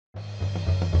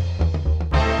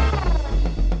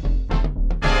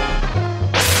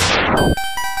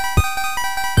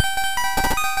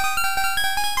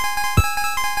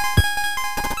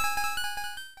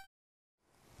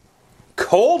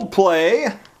Play.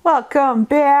 Welcome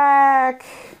back.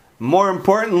 More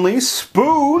importantly,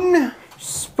 Spoon.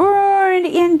 Spoon,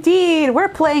 indeed. We're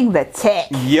playing the Tick.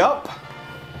 Yup.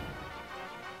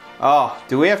 Oh,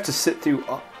 do we have to sit through...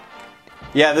 Oh.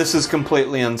 Yeah, this is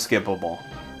completely unskippable.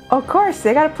 Of course,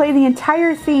 they gotta play the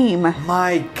entire theme.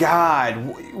 My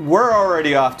God. We're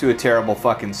already off to a terrible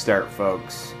fucking start,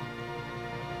 folks.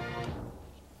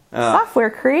 Software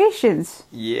Creations.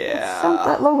 Yeah.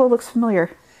 That logo looks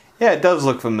familiar. Yeah, it does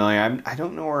look familiar. I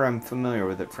don't know where I'm familiar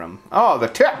with it from. Oh, the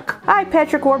Tick. Hi,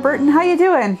 Patrick Warburton. How you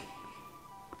doing?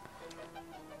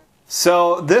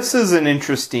 So, this is an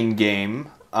interesting game.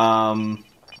 Oh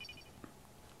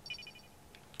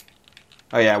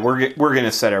yeah, we're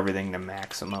gonna set everything to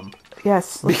maximum.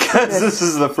 Yes. Because this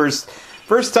is the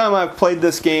first time I've played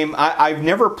this game. I've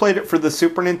never played it for the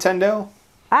Super Nintendo.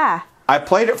 Ah. I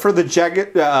played it for the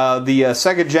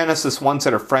Sega Genesis once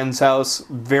at a friend's house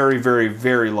very, very,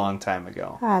 very long time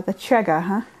ago. Ah, the Chega,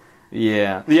 huh?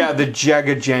 Yeah. Yeah, the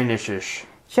Sega Genesis.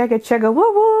 Chega,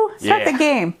 woo woo. Start the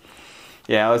game.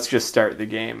 Yeah, let's just start the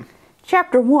game.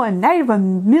 Chapter 1, Night of a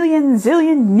Million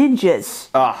Zillion Ninjas.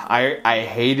 I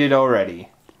hate it already.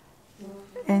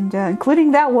 And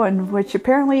including that one, which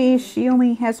apparently she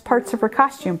only has parts of her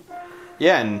costume.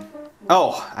 Yeah, and...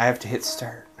 Oh, I have to hit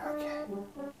start. Okay.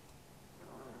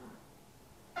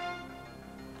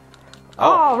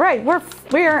 Oh. All right,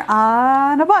 we're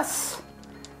on a bus.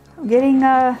 I'm getting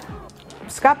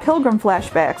Scott Pilgrim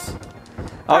flashbacks.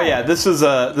 Oh yeah, this is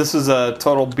a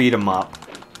total beat 'em up.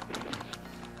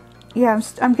 Yeah,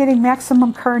 I'm getting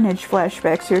Maximum Carnage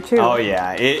flashbacks here too. Oh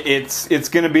yeah, it's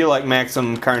gonna be like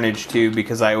Maximum Carnage 2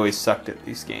 because I always sucked at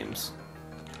these games.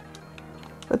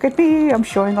 Look at me, I'm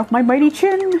showing off my mighty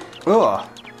chin. Ugh.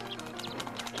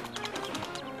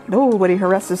 Nobody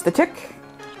harasses the Tick.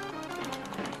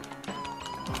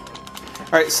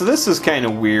 Alright, so this is kind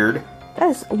of weird. That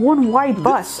is one wide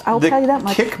bus, I'll tell you that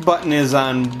much. The kick button is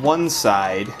on one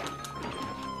side,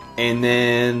 and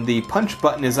then the punch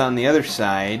button is on the other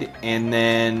side, and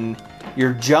then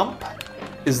your jump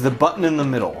is the button in the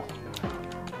middle.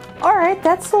 Alright,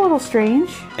 that's a little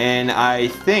strange. And I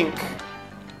think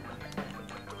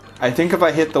if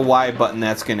I hit the Y button,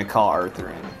 that's going to call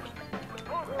Arthur in.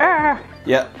 Ah!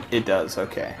 Yep, it does,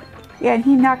 okay. Yeah, and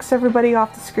he knocks everybody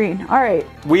off the screen. Alright.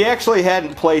 We actually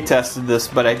hadn't play tested this,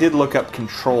 but I did look up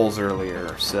controls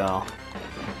earlier, so...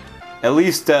 At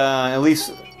least...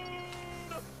 Spoon!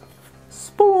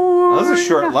 That was a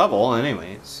short level,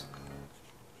 anyways.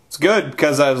 It's good,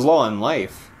 because I was low on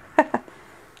life.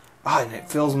 And it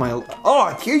fills my...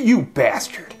 Oh, you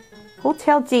bastard!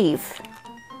 Hotel Dave.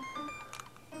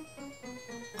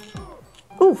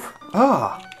 Oof.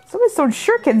 Somebody's throwing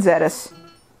shurikens at us.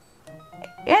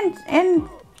 And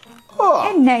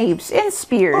knives and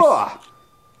spears.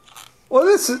 Well,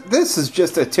 this is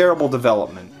just a terrible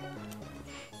development.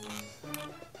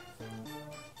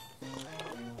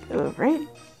 Right.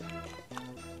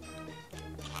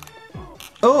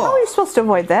 How are you supposed to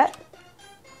avoid that?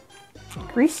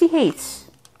 Greasy hates.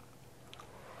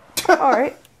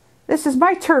 Alright. This is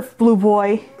my turf, blue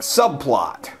boy.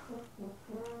 Subplot.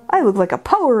 I look like a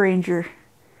Power Ranger.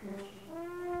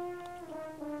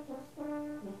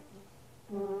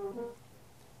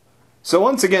 So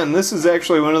once again, this is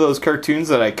actually one of those cartoons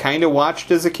that I kind of watched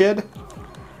as a kid,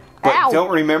 but don't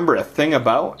remember a thing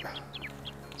about.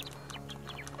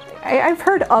 I've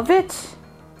heard of it.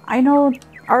 I know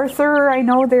Arthur. I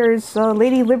know there's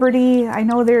Lady Liberty. I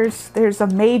know there's a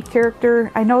maid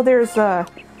character. I know there's a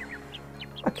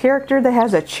character that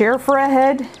has a chair for a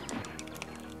head.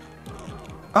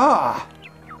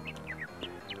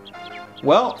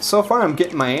 Well, so far I'm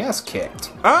getting my ass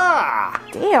kicked.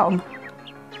 Damn.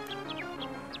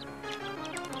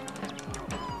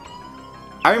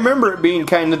 I remember it being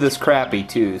kind of this crappy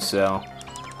too, so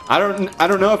I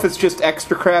don't know if it's just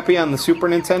extra crappy on the Super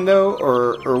Nintendo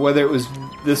or whether it was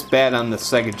this bad on the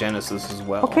Sega Genesis as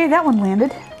well. Okay, that one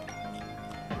landed.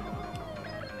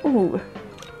 Ooh.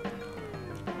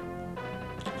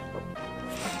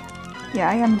 Yeah,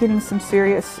 I am getting some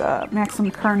serious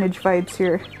Maximum Carnage vibes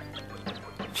here.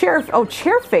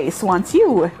 Chairface wants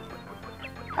you.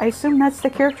 I assume that's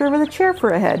the character with a chair for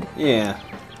a head. Yeah.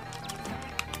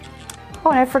 Oh,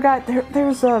 and I forgot,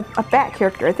 there's a bat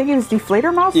character. I think it was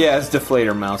Deflator Mouse? Yeah, it's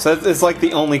Deflator Mouse. It's like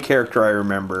the only character I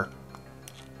remember.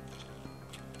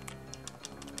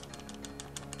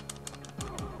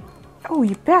 Oh,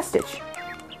 you bastard.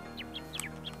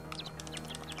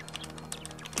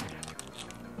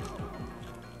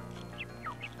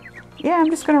 Yeah, I'm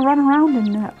just gonna run around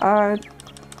and,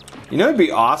 You know, it'd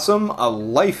be awesome? A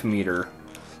life meter.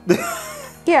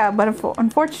 Yeah, but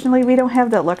unfortunately we don't have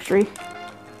that luxury.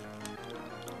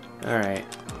 Alright.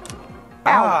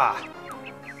 Ow. Ah!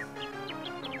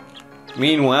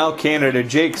 Meanwhile, Canada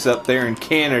Jake's up there in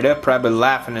Canada, probably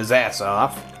laughing his ass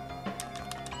off.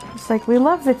 It's like, we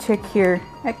love the tick here.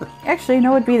 Actually, you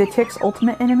know what would be the tick's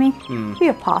ultimate enemy? Be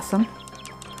a possum.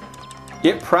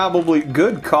 It probably...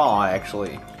 Good call,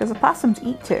 actually. Because opossums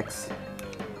eat ticks.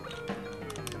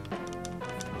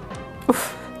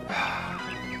 Oof.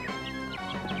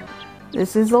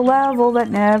 This is a level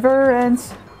that never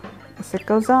ends. As it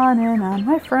goes on and on,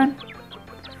 my friend.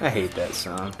 I hate that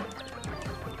song.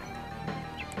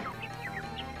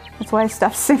 That's why I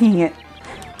stopped singing it.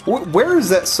 Where is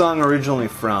that song originally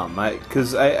from?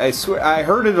 Because I swear I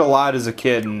heard it a lot as a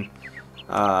kid, and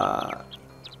I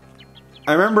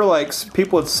remember like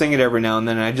people would sing it every now and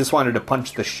then, and I just wanted to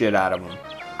punch the shit out of them.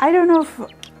 I don't know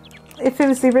if it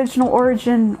was the original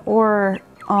origin or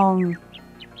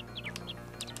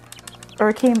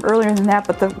it came earlier than that,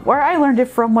 but where I learned it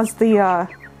from was the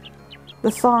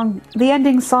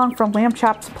ending song from Lamb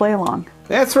Chop's Play Along.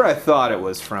 That's where I thought it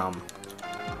was from.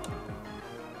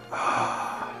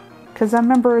 Because I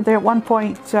remember that at one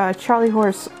point, Charlie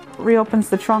Horse reopens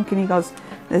the trunk and he goes,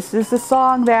 "This is the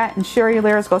song that," and Sherry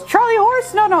Laris goes, "Charlie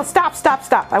Horse, no,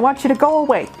 stop. I want you to go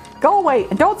away,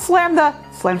 and don't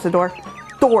slams the door.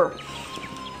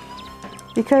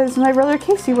 Because my brother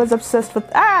Casey was obsessed with,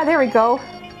 there we go.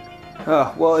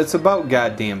 Oh, well, it's about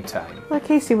goddamn time. Well,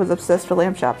 Casey was obsessed with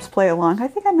Lamb Chop's Play Along. I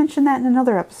think I mentioned that in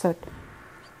another episode.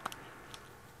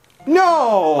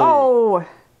 No! Oh,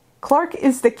 Clark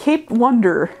is the Cape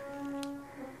Wonder.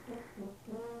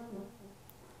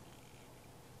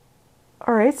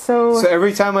 Alright, so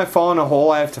every time I fall in a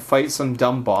hole, I have to fight some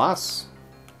dumb boss?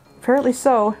 Apparently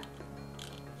so.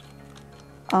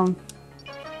 You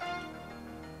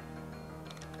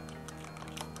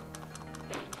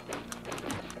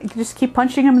can just keep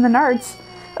punching him in the nards.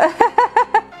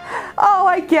 Oh,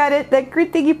 I get it. That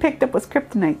green thing you picked up was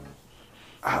kryptonite.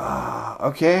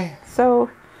 Okay. So,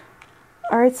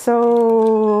 alright,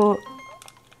 so...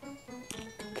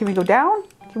 Can we go down?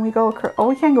 Can we go across? Oh,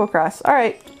 we can go across.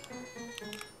 Alright.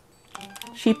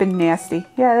 Cheap and nasty.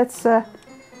 Yeah, that's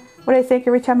what I think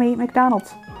every time I eat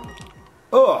McDonald's.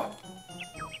 Ugh.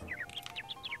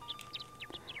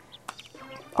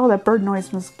 Oh, that bird noise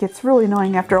gets really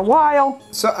annoying after a while.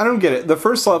 So, I don't get it. The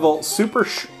first level, super...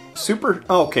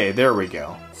 Okay, there we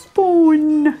go.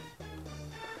 Spoon.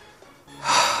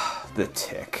 The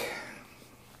tick.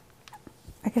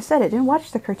 Like I said, I didn't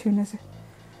watch the cartoon.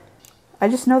 I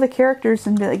just know the characters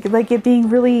and like it being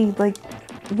really like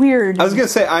weird. I was gonna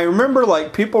say, I remember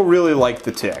like people really liked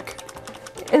the tick.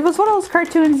 It was one of those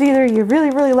cartoons, either you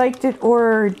really, really liked it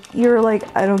or you were like,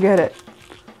 I don't get it.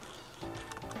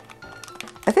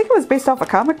 I think it was based off a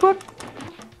comic book.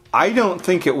 I don't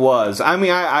think it was. I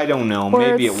mean, I don't know. Or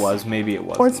maybe it was. Maybe it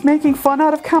wasn't. Or it's making fun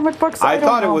out of comic books. I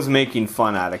thought it know. was making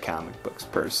fun out of comic books,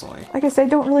 personally. Like I said, I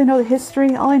don't really know the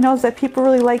history. All I know is that people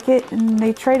really like it, and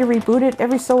they try to reboot it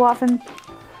every so often.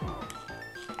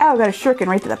 Ow, got a shuriken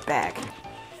right to the back.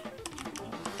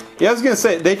 Yeah, I was gonna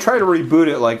say, they try to reboot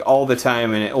it like all the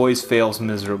time, and it always fails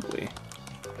miserably.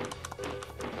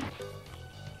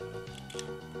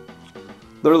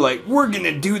 They're like, we're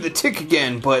gonna do the tick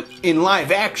again, but in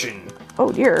live action.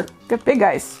 Oh dear, got big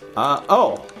eyes.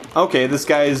 Oh, okay, this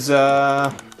guy's,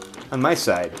 on my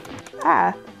side.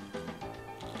 Ah.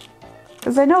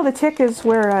 Because I know the tick is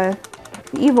where,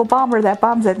 the evil bomber that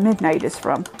bombs at midnight is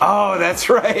from. Oh, that's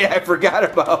right, I forgot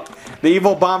about the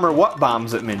evil bomber what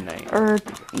bombs at midnight.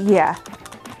 Yeah.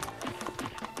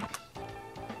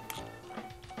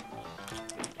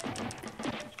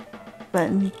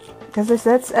 But... because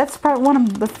that's probably one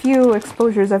of the few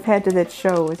exposures I've had to that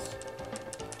show. Is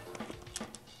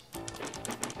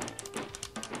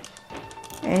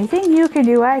anything you can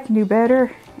do, I can do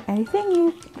better. I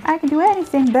can do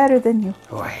anything better than you.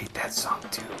 Oh, I hate that song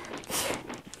too.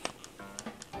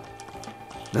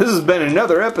 This has been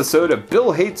another episode of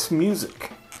Bill Hates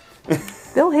Music.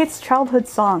 Bill hates childhood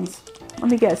songs. Let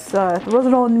me guess. There was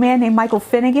an old man named Michael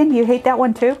Finnegan. You hate that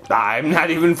one too? I'm not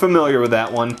even familiar with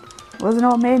that one. Was an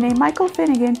old man named Michael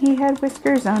Finnegan. He had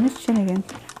whiskers on his chin again.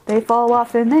 They fall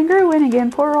off and then grew in again.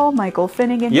 Poor old Michael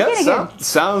Finnegan. Yeah,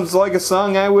 sounds like a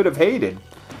song I would have hated.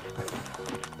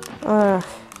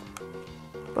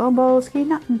 Boboski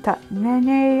nuttin' tuttin',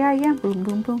 I am boom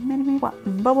boom boom, enemy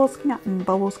wattin', Boboski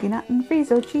nuttin',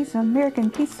 Friezo cheese, American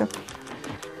pizza.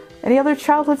 Any other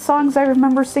childhood songs I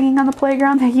remember singing on the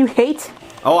playground that you hate?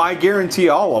 Oh, I guarantee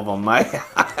all of them.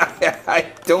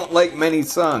 I don't like many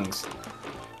songs.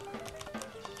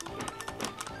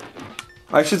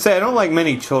 I should say I don't like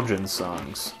many children's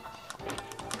songs.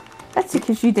 That's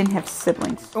because you didn't have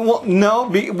siblings. Well, no.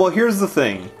 Well, here's the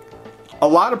thing. a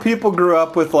lot of people grew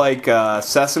up with like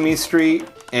Sesame Street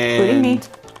Including me.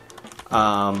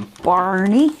 and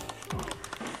Barney.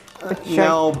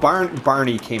 no,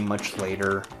 Barney came much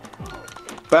later.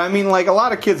 But I mean, like a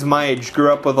lot of kids my age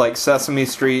grew up with like Sesame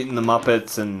Street and the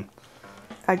Muppets and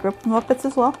I grew up with Muppets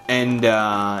as well. and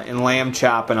Lamb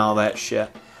Chop and all that shit.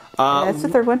 That's the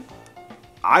third one.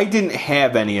 I didn't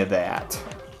have any of that.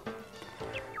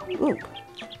 Ooh.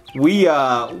 We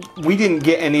didn't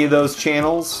get any of those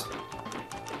channels.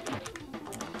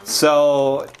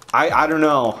 So I don't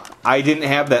know. I didn't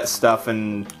have that stuff,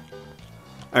 and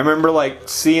I remember like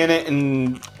seeing it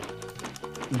and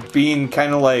being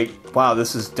kind of like, wow,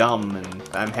 this is dumb, and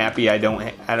I'm happy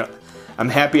I'm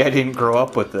happy I didn't grow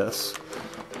up with this.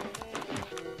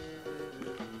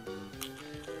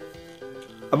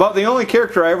 About the only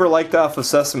character I ever liked off of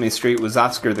Sesame Street was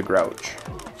Oscar the Grouch.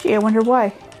 Gee, I wonder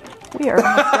why. We are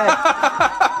almost dead.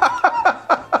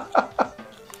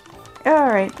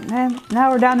 Alright,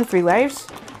 now we're down to 3 lives.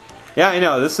 Yeah, I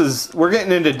know. We're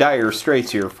getting into dire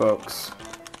straits here, folks.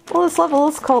 Well, this level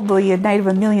is called the Night of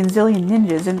a Million Zillion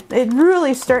Ninjas, and it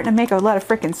really is starting to make a lot of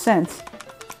frickin' sense.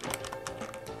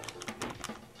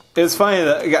 It's funny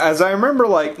that, as I remember,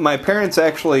 like, my parents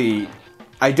actually...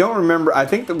 I don't remember. I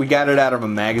think that we got it out of a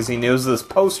magazine. It was this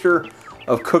poster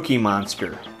of Cookie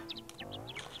Monster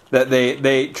that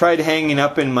they tried hanging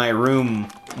up in my room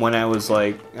when I was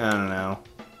like, I don't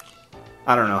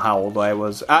know how old I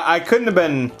was. I couldn't have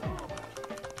been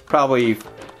probably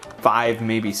 5,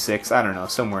 maybe 6. I don't know,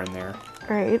 somewhere in there.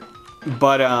 Right.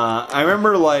 But I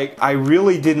remember, like, I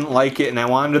really didn't like it, and I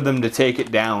wanted them to take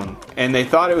it down. And they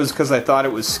thought it was because I thought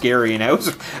it was scary, and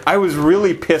I was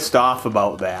really pissed off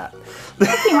about that.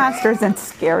 Cookie Monster isn't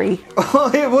scary.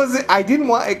 Well, it was. I didn't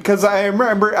want it because I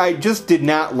remember I just did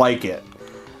not like it.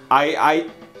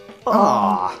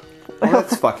 Well,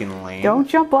 that's fucking lame. Don't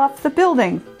jump off the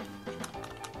building.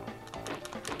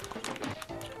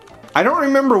 I don't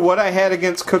remember what I had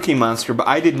against Cookie Monster, but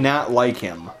I did not like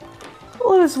him.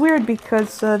 Well, it was weird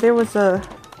because there was a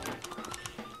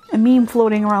meme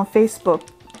floating around Facebook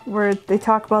where they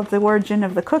talk about the origin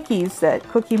of the cookies that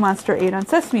Cookie Monster ate on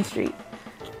Sesame Street.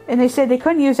 And they said they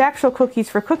couldn't use actual cookies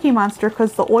for Cookie Monster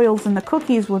because the oils in the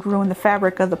cookies would ruin the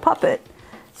fabric of the puppet.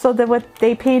 So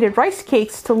they painted rice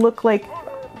cakes to look like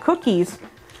cookies.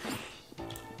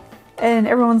 And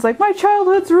everyone's like, my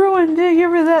childhood's ruined, did you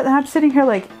ever that? And I'm sitting here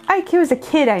like, I was a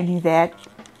kid, I knew that.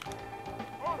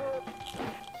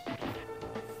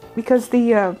 Because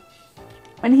when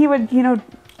he would,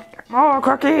 oh,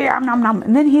 cookie, nom nom nom,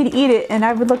 and then he'd eat it, and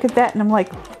I would look at that, and I'm like,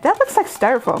 that looks like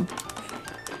styrofoam.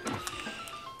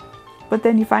 But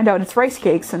then you find out it's rice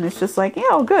cakes, and it's just like,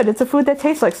 oh, good, it's a food that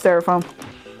tastes like styrofoam.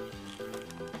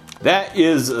 That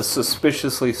is a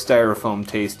suspiciously styrofoam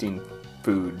tasting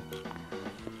food.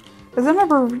 Because I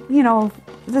remember,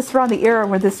 this around the era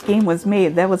where this game was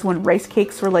made, that was when rice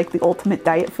cakes were like the ultimate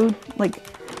diet food. Like,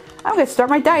 I'm going to start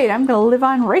my diet, I'm going to live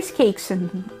on rice cakes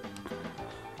and...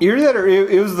 Either that or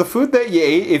it was the food that you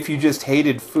ate if you just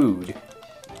hated food.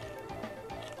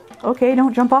 Okay,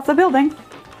 don't jump off the building.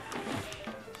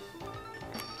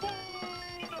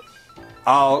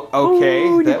 Oh, okay.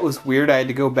 Ooh, that was weird. I had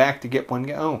to go back to get one.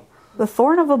 Oh. The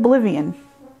Thorn of Oblivion.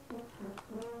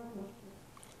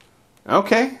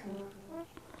 Okay.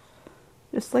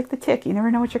 Just like the tick, you never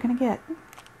know what you're going to get.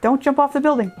 Don't jump off the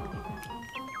building.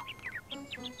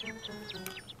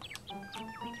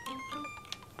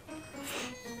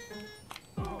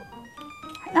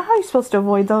 Now, how are you supposed to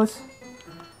avoid those?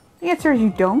 The answer is you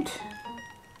don't.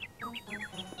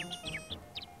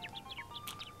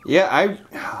 Yeah,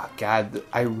 oh God,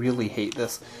 I really hate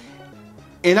this.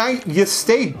 And you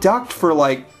stay ducked for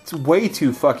like way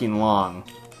too fucking long.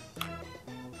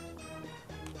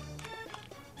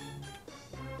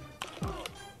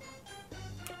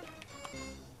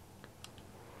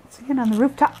 Let's get on the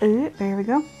rooftop. There we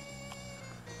go.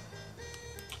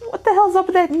 What the hell's up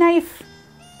with that knife?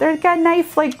 They've got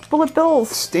knife like bullet bills.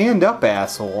 Stand up,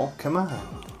 asshole. Come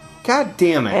on. God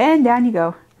damn it. And down you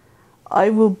go.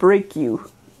 I will break you.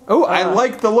 Oh, I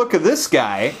like the look of this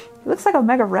guy. He looks like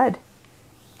Omega Red.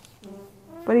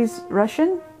 But he's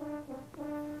Russian?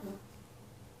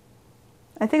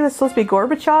 I think that's supposed to be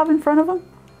Gorbachev in front of him.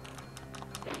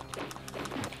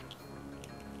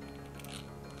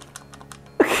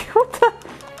 What the?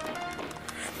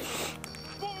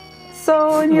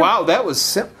 So, wow, that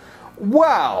was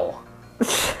wow.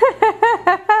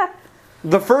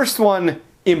 The first one,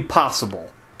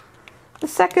 impossible. The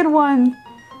second one,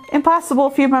 impossible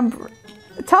if you remember.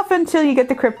 Tough until you get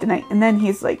the kryptonite, and then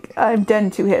he's like, I'm dead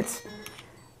in 2 hits.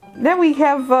 Then we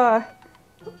have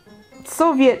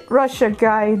Soviet Russia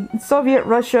guy. Soviet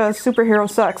Russia superhero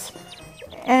sucks.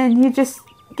 And you just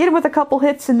get him with a couple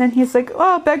hits, and then he's like,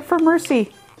 oh, beg for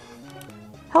mercy.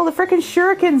 Hell, the frickin'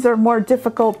 shurikens are more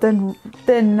difficult than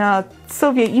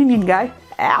Soviet Union guy.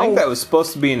 Ow. I think that was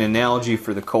supposed to be an analogy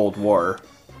for the Cold War.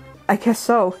 I guess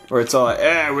so. Where it's all like,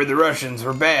 we're the Russians,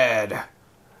 we're bad.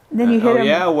 And then you hit him.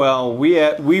 Yeah, well,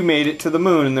 we made it to the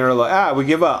moon, and they're like, we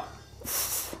give up.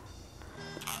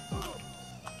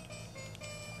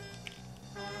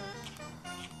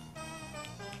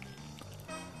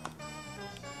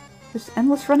 Just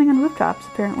endless running on rooftops,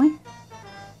 apparently.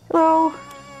 Hello.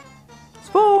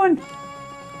 Spoon.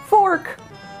 Fork.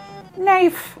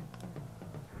 Knife.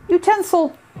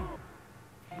 Utensil.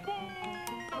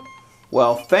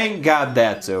 Well, thank God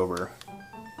that's over.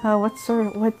 What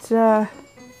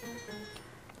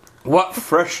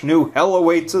fresh new hell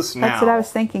awaits us now? That's what I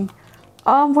was thinking.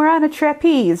 We're on a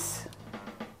trapeze.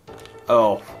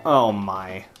 Oh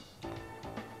my.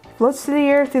 Floats through the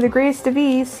air through the greatest of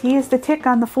ease. He is the tick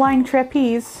on the flying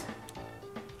trapeze.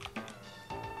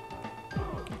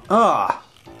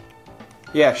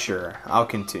 Yeah, sure. I'll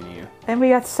continue. And we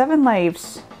got 7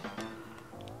 lives.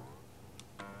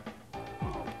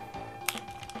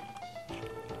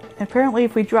 And apparently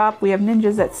if we drop, we have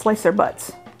ninjas that slice our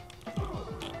butts.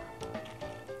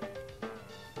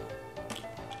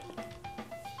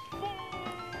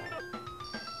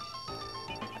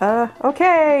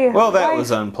 Okay. Well, that was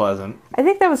unpleasant. I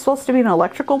think that was supposed to be an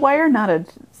electrical wire, not a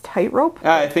tightrope.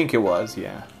 I think it was,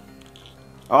 yeah.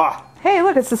 Hey,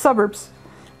 look, it's the suburbs.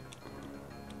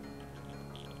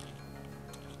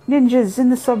 Ninjas in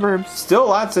the suburbs. Still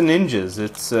lots of ninjas.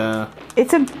 It's a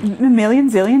million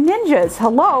zillion ninjas.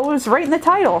 Hello, it was right in the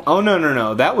title. Oh,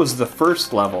 no. That was the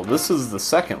first level. This is the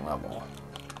second level.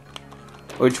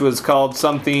 Which was called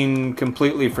something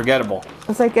completely forgettable.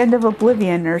 It's like End of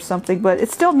Oblivion or something, but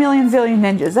it's still million zillion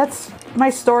ninjas. That's my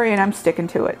story and I'm sticking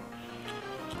to it.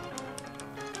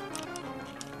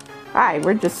 Hi,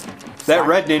 we're just... That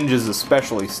red ninja's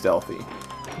especially stealthy.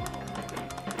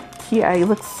 Yeah, he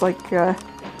looks like...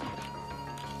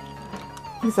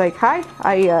 He's like, hi,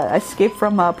 I escaped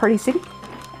from Party City.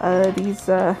 These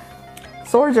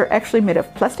swords are actually made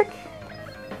of plastic.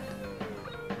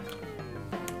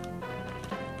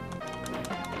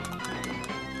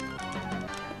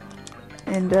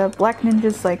 And Black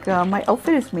Ninja's like, my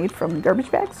outfit is made from garbage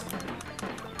bags.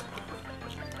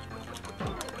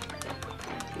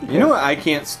 You know what I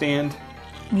can't stand?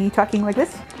 Me talking like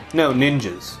this? No,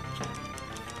 ninjas.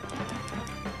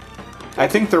 I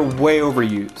think they're way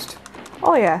overused.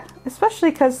 Oh yeah,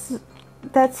 especially because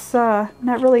that's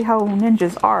not really how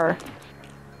ninjas are.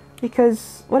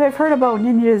 Because what I've heard about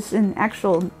ninjas in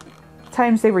actual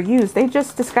times they were used, they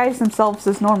just disguise themselves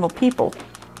as normal people.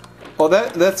 Well,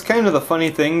 that's kind of the funny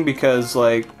thing, because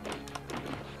like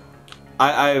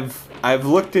I've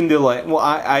looked into like, well,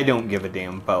 I don't give a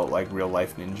damn about like real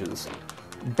life ninjas,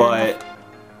 but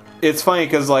it's funny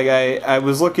because like I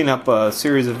was looking up a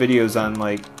series of videos on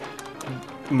like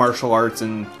martial arts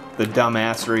and the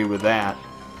dumbassery with that,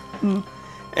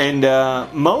 and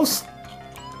most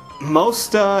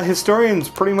historians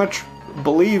pretty much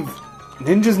believe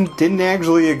ninjas didn't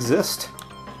actually exist.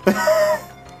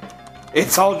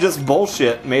 It's all just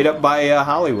bullshit made up by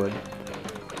Hollywood.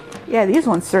 Yeah, these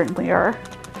ones certainly are.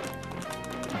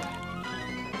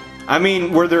 I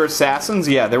mean, were there assassins?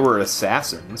 Yeah, there were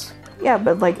assassins. Yeah,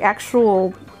 but like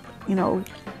actual,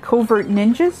 covert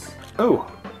ninjas? Oh,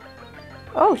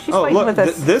 she's fighting look, with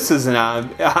us. This is an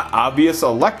obvious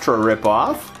Elektra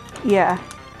ripoff. Yeah.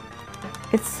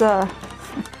 It's,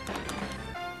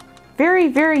 very,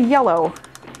 very yellow.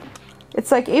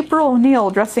 It's like April O'Neil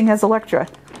dressing as Elektra.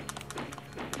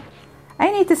 I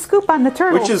need to scoop on the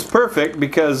turtles. Which is perfect,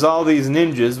 because all these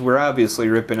ninjas were obviously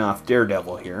ripping off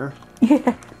Daredevil here.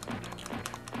 Yeah.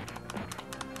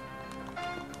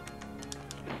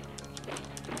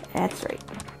 That's right.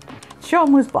 Show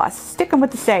him who's boss. Stick him with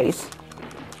the says.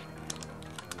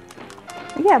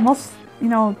 Yeah, most,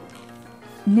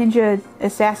 ninja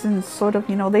assassins sort of,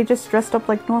 they just dressed up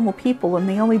like normal people, and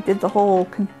they only did the whole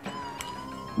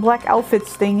black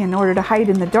outfits thing in order to hide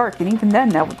in the dark, and even then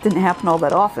that didn't happen all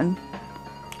that often.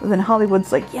 But then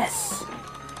Hollywood's like, yes,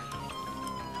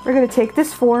 we're gonna take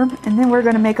this form, and then we're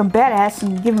gonna make them badass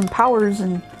and give them powers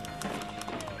and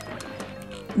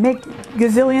make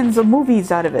gazillions of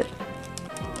movies out of it.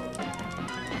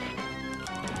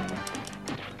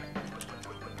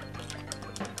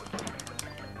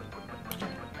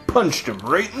 Punched him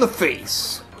right in the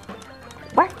face.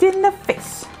 Whacked in the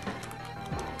face.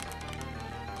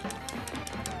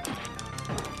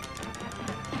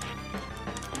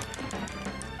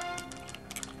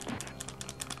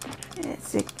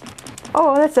 That's it.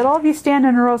 Oh, that's it. All of you stand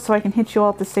in a row so I can hit you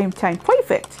all at the same time. Perfect.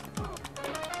 Perfect.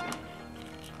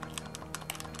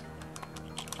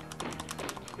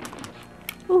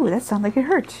 Ooh, that sounded like it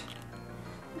hurt.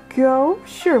 Go?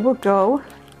 Sure, we'll go.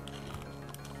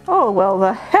 Oh, well,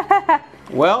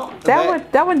 Well,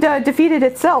 that one defeated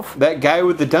itself. That guy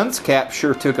with the dunce cap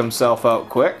sure took himself out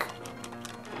quick.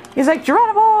 He's like,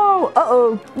 Geronimo!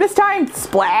 Uh-oh, mistimed!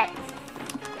 Splat!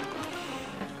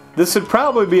 This would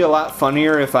probably be a lot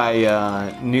funnier if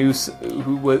I knew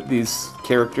what these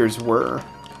characters were.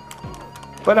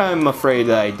 But I'm afraid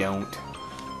I don't.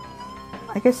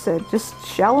 Like I said, just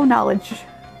shallow knowledge.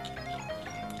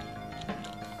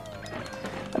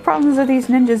 The problems with these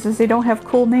ninjas is they don't have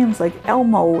cool names like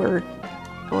Elmo or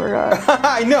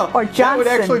I know. Or Johnson. That would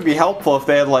actually be helpful if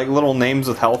they had like little names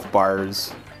with health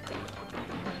bars.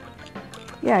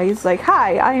 Yeah, he's like,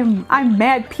 "Hi, I'm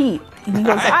Mad Pete," and he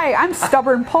goes, "Hi, I'm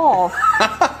Stubborn Paul."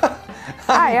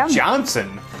 Hi, I'm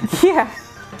Johnson. Yeah,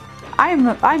 I'm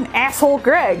Asshole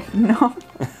Greg. No,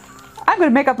 I'm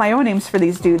gonna make up my own names for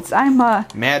these dudes. I'm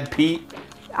Mad Pete.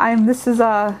 This is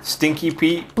Stinky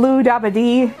Pete. Blue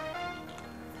Dabba-Dee.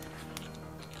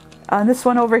 This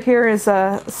one over here is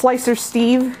Slicer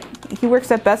Steve. He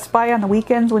works at Best Buy on the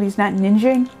weekends when he's not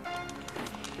ninjing.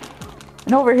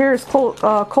 And over here is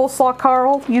Coleslaw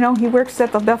Carl. You know, he works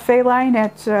at the buffet line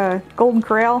at Golden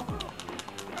Corral.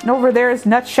 And over there is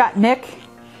Nutshot Nick.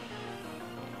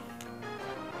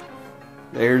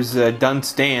 There's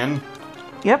Dunce Dan.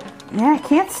 Yep. Yeah,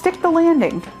 can't stick the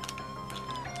landing.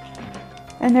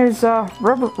 And there's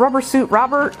Rubber Suit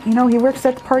Robert. You know, he works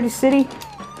at the Party City.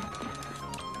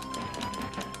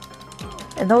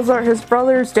 And those are his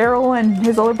brothers, Daryl and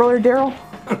his older brother, Daryl.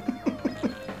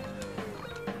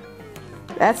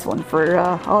 That's one for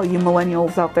all you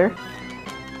millennials out there.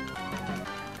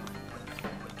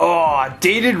 Oh,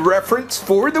 dated reference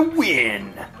for the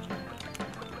win.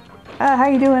 How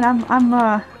you doing? I'm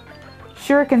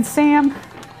Shuriken Sam.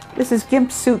 This is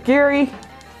Gimp Suit Gary.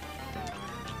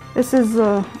 This is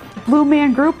Blue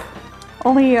Man Group.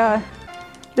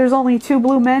 There's only 2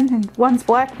 blue men and one's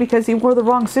black because he wore the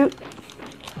wrong suit.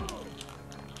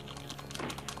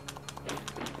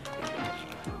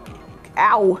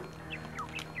 Ow!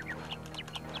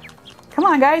 Come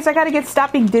on, guys! I gotta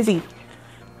stop being dizzy.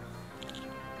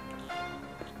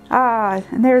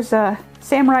 And there's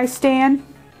Samurai Stan.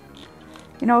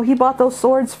 You know, he bought those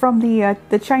swords from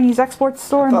the Chinese export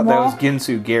store in the mall. I thought that was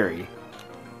Ginsu Gary.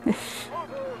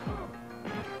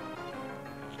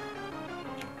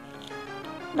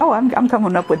 Oh, I'm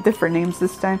coming up with different names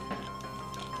this time.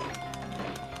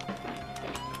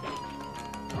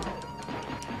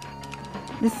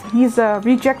 He's a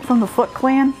reject from the Foot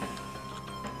Clan.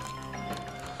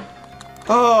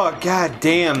 Oh, god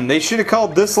damn. They should have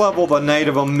called this level the Night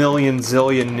of a Million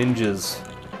Zillion Ninjas.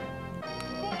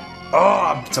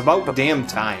 Oh, it's about damn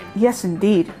time. Yes,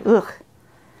 indeed. Ugh.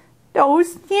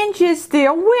 Those ninjas,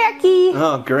 they're wacky!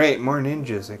 Oh, great. More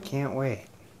ninjas. I can't wait.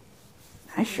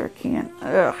 I sure can't.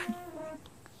 Ugh.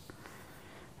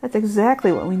 That's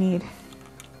exactly what we need.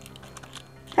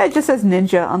 It just says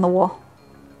ninja on the wall.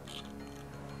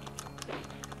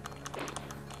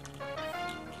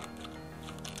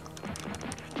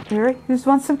 Alright, who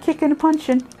wants some kicking and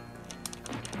punching?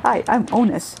 Hi, I'm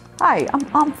Onus. Hi, I'm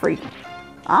Humphrey.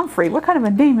 Humphrey? What kind of a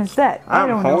name is that? I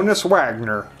don't know. Honus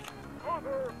Wagner.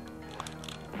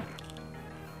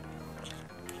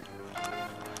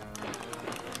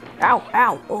 Ow,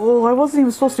 ow. Oh, I wasn't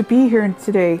even supposed to be here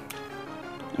today.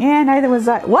 And neither was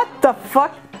I. What the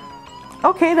fuck?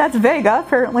 Okay, that's Vega,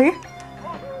 apparently.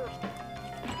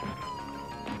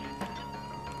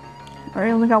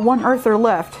 Alright, only got one Earther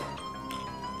left.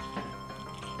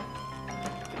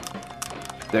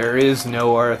 There is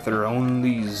no Arthur,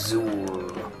 only Zur.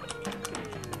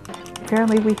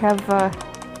 Apparently we have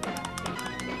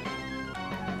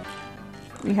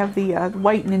the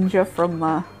white ninja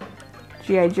from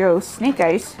G.I. Joe, Snake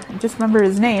Eyes. I just remember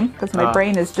his name, because my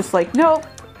brain is just like, nope.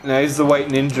 No, he's the white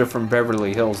ninja from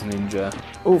Beverly Hills Ninja.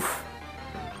 Oof.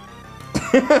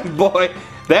 Boy,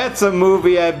 that's a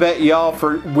movie I bet y'all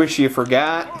wish you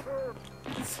forgot.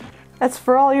 That's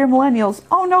for all your millennials.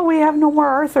 Oh no, we have no more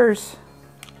Arthurs.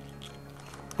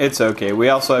 It's okay. We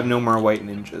also have no more white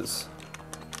ninjas.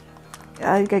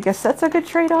 I guess that's a good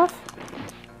trade-off.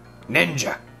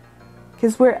 Ninja.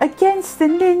 Because we're against the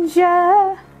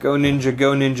ninja. Go ninja,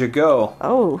 go ninja, go.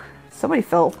 Oh, somebody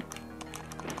fell.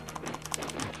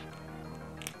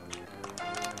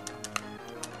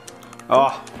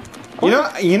 Oh.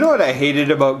 You know what I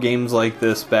hated about games like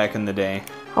this back in the day?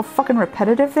 How fucking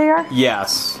repetitive they are?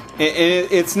 Yes.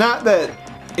 It's not that...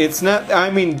 It's not...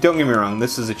 I mean, don't get me wrong.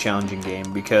 This is a challenging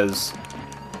game because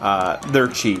they're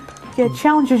cheap. it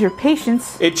challenges your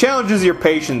patience. It challenges your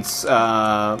patience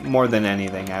more than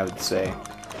anything, I would say.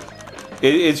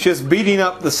 It's just beating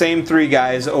up the same 3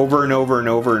 guys over and over and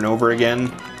over and over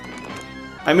again.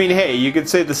 I mean, hey, you could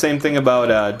say the same thing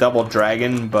about Double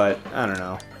Dragon, but I don't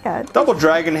know. Yeah. Double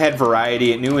Dragon had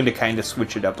variety. It knew when to kind of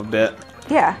switch it up a bit.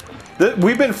 Yeah.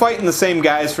 We've been fighting the same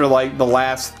guys for like the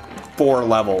last 4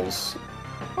 levels.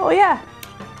 Oh, yeah.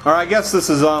 Or I guess this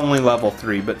is only level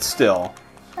 3, but still.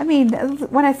 I mean,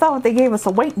 when I thought they gave us a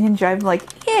white ninja, I'm like,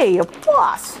 yay, a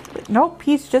boss. But nope,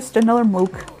 he's just another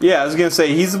mook. Yeah, I was going to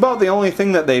say, he's about the only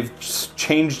thing that they've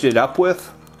changed it up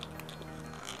with.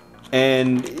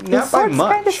 And not His by swords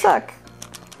much. kind of suck.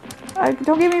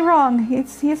 Don't get me wrong,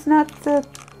 he's not...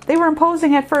 they were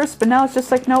imposing at first, but now it's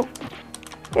just like, nope.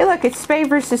 Hey look, it's Spay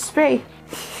versus Spay.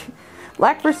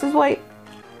 Black versus white.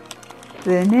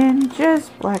 The ninja's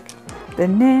black. The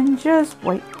ninja's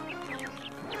white.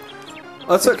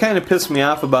 That's what kind of pissed me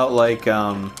off about, like,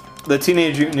 the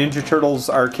Teenage Mutant Ninja Turtles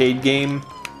arcade game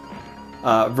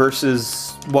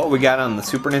versus what we got on the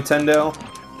Super Nintendo.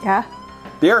 Yeah.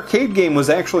 The arcade game was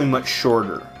actually much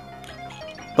shorter.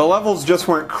 The levels just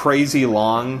weren't crazy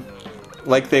long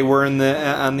like they were on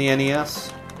the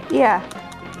NES. Yeah.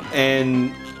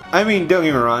 And, I mean, don't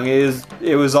get me wrong,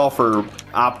 it was all for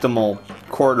optimal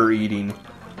quarter eating.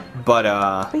 But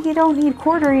you don't need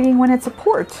quarter eating when it's a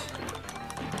port.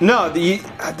 No,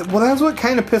 well, that's what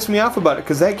kind of pissed me off about it,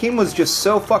 because that game was just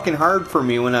so fucking hard for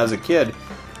me when I was a kid.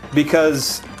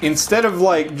 Because instead of,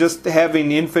 like, just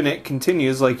having infinite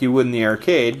continues like you would in the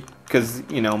arcade, because,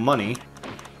 you know, money.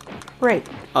 Right.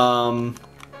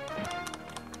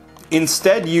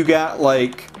 Instead, you got,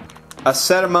 like, a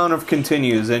set amount of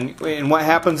continues, and what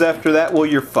happens after that? Well,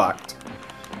 you're fucked.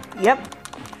 Yep.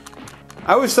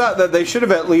 I always thought that they should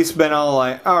have at least been all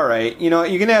like, alright, you know,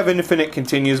 you can have infinite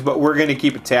continues, but we're going to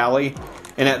keep a tally,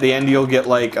 and at the end you'll get,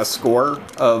 like, a score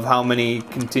of how many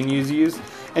continues you used.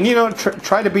 And, you know,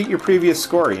 try to beat your previous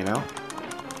score, you know?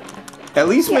 At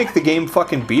least make the game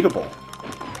fucking beatable.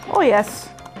 Oh, yes.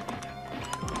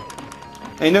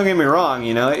 And don't get me wrong,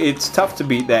 you know, it's tough to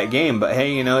beat that game, but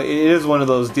hey, you know, it is one of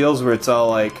those deals where it's all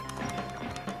like,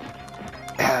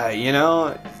 you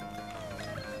know...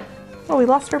 Oh, we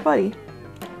lost our buddy.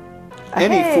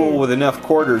 Any fool with enough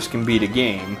quarters can beat a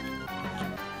game.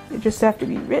 You just have to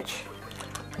be rich.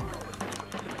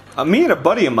 Me and a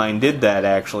buddy of mine did that,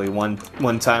 actually, one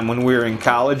time when we were in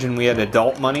college and we had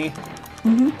adult money.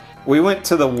 Mm-hmm. We went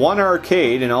to the one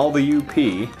arcade in all the UP.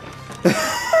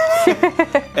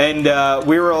 And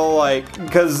we were all like...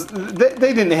 Because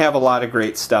they didn't have a lot of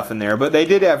great stuff in there, but they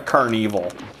did have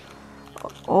Carnival.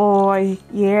 Oh,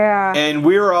 yeah. And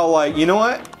we were all like, you know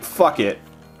what? Fuck it.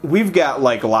 We've got,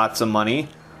 like, lots of money.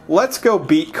 Let's go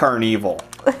beat Carnival.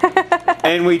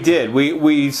 And we did.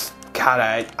 We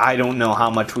God, I don't know how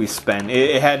much we spent.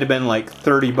 It had to have been, like,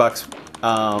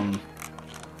 $30.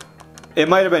 It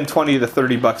might have been $20 to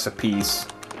 $30 a piece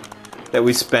that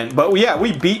we spent. But, yeah,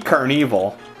 we beat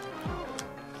Carnival.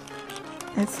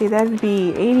 Let's see, that would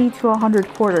be 80 to 100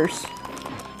 quarters.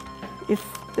 If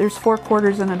there's 4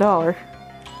 quarters and $1.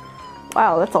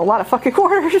 Wow, that's a lot of fucking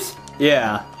quarters.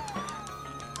 Yeah.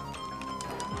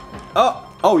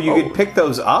 Oh, you could pick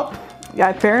those up? Yeah,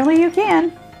 apparently you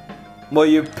can. Well,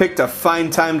 you picked a fine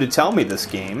time to tell me this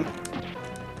game.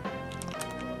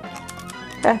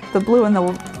 The blue and the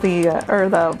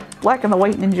black and the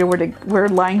white ninja were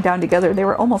lying down together. They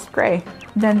were almost gray.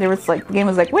 Then there was like, the game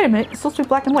was like, wait a minute, it's supposed to be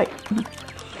black and white.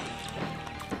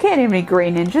 Can't have any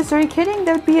gray ninjas, are you kidding?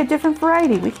 That would be a different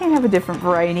variety. We can't have a different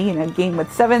variety in a game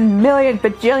with 7 million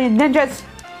bajillion ninjas!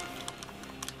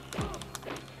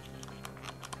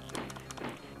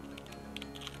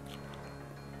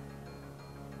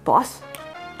 Boss?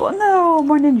 But no,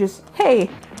 more ninjas.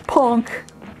 Hey, punk!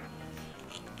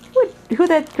 Who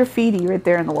that graffiti right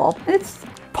there on the wall? It's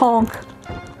punk.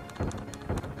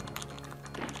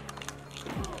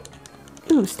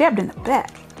 Ooh, stabbed in the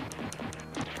back.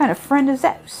 What kind of friend is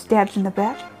that who stabs in the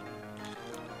back?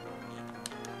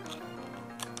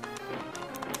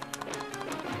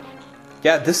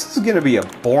 Yeah, this is gonna be a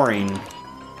boring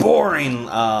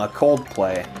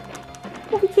Coldplay.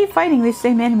 Well, we keep fighting these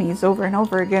same enemies over and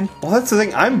over again. Well, that's the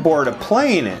thing. I'm bored of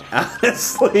playing it,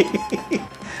 honestly.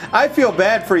 I feel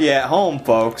bad for you at home,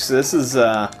 folks. This is,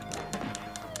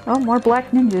 Oh, more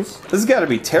black ninjas. This has got to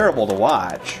be terrible to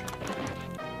watch.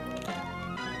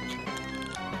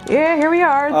 Yeah, here we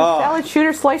are. The salad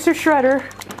shooter, slicer, shredder.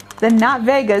 Then not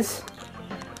Vega's.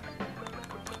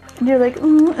 And they're like,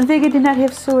 Vega did not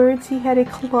have swords. He had a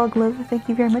claw glove. Thank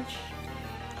you very much.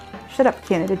 Shut up,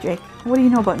 Canada Jake. What do you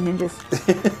know about ninjas?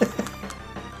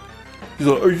 He's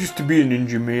like, I used to be a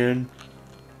ninja, man.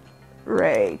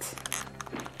 Right.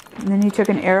 And then you took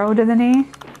an arrow to the knee.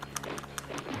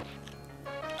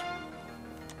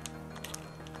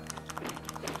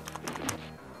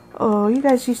 Oh, you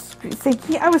guys used to think,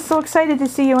 yeah, I was so excited to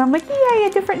see you. I'm like, yeah,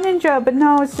 a different ninja. But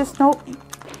no, it's just, nope.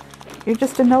 You're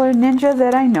just another ninja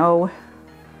that I know.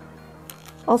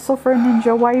 Also, for a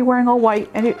ninja, why are you wearing all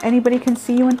white? Anybody can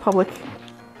see you in public.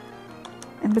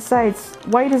 And besides,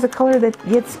 white is a color that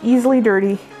gets easily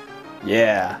dirty.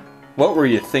 Yeah. What were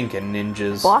you thinking,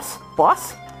 ninjas? Boss?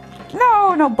 Boss?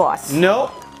 No, no boss.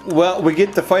 Nope. Well, we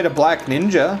get to fight a black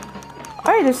ninja.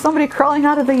 Alright, there's somebody crawling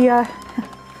out of the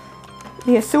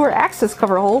sewer access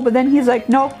cover hole, but then he's like,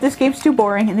 nope, this game's too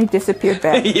boring, and they disappeared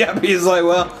back. Yep, he's like,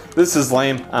 well, this is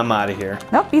lame. I'm out of here.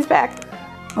 Nope, he's back.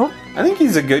 Oh. I think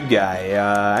he's a good guy.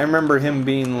 I remember him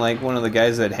being like one of the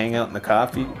guys that hang out in the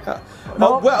coffee. Nope.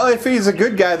 Oh, well, if he's a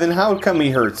good guy, then how come he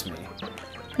hurts me?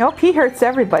 Nope, he hurts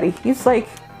everybody. He's like,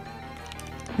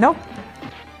 nope.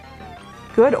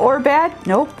 Good or bad?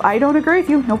 Nope, I don't agree with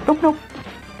you. Nope, nope, nope.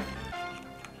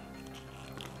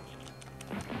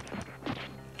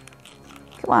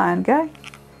 Come on, guy.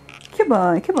 Come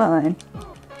on, come on.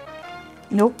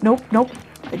 Nope, nope, nope.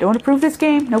 I don't approve this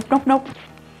game. Nope, nope, nope.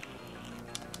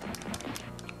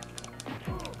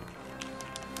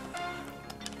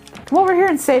 Come over here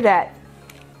and say that.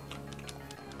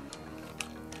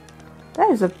 That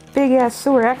is a big-ass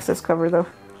sewer access cover, though.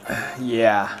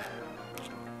 Yeah.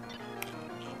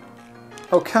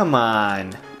 Oh, come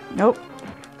on. Nope.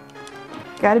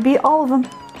 Gotta beat all of them.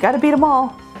 Gotta beat them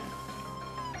all.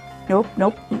 Nope,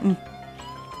 nope, mm-mm.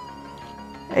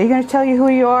 Are you gonna tell you who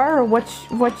you are, or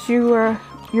what your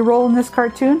role in this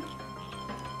cartoon?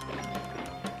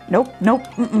 Nope, nope,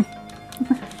 mm-mm.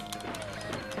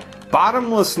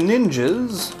 Bottomless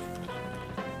ninjas.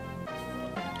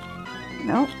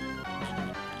 Nope.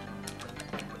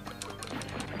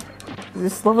 Is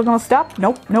this level gonna stop?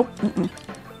 Nope, nope, mm-mm.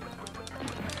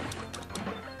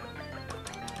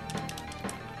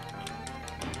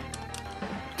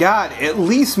 God, at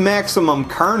least Maximum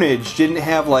Carnage didn't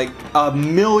have like a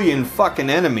million fucking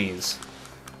enemies.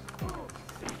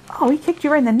 Oh, he kicked you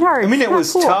right in the nards. I mean, it Not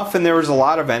was cool. tough and there was a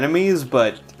lot of enemies,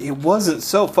 but it wasn't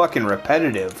so fucking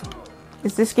repetitive.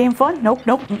 Is this game fun? Nope,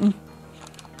 nope, mm-mm.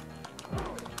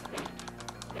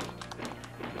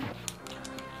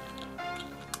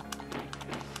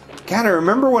 God, I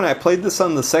remember when I played this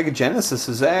on the Sega Genesis,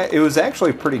 it was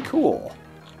actually pretty cool.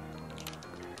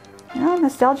 You know,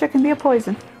 nostalgia can be a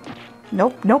poison.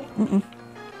 Nope, nope, mm-mm.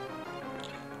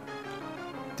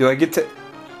 Do I get to...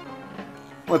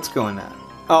 What's going on?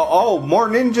 Oh, more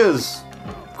ninjas!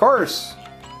 Of course!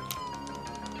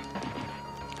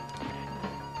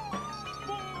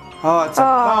 Oh, it's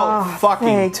about fucking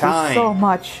thank time. you so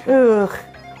much. Ugh.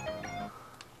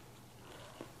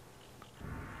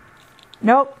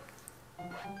 Nope.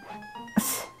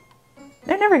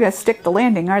 They're never gonna stick the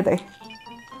landing, are they?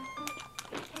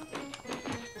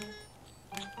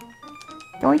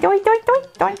 Doink, doink, doink,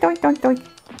 doink, doink, doink, doink, doink.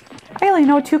 I only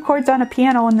know 2 chords on a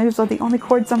piano, and those are the only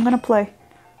chords I'm gonna play.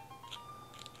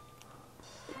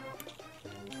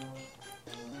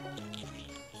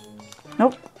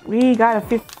 Nope. We gotta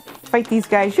fight these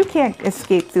guys. You can't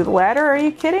escape through the ladder. Are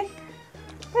you kidding?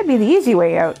 That'd be the easy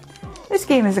way out. This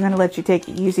game isn't gonna let you take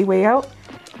the easy way out.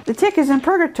 The Tick is in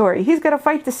purgatory. He's gotta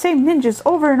fight the same ninjas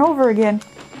over and over again.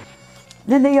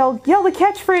 Then they yell the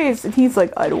catchphrase! And he's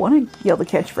like, I don't want to yell the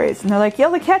catchphrase. And they're like,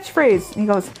 yell the catchphrase! And he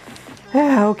goes,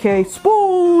 ah, okay,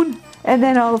 spoon! And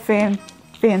then all the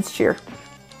fans cheer.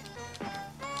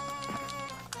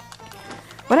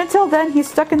 But until then, he's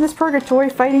stuck in this purgatory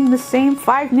fighting the same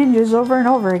 5 ninjas over and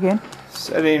over again.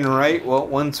 Setting right what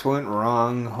once went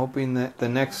wrong, hoping that the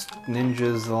next ninja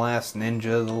is the last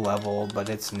ninja of the level, but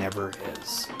it's never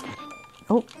is.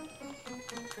 Oh.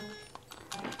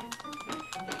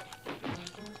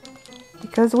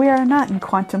 Because we are not in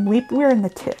Quantum Leap, we're in the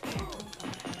Tick.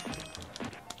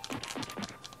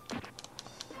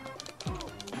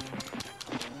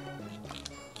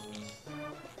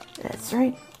 That's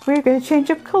right. We're gonna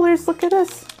change up colors, look at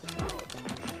us.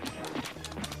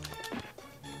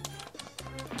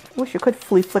 Wish you could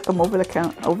flea flick them over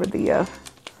the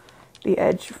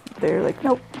edge. They're like,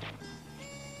 nope.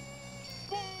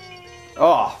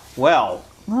 Oh, well.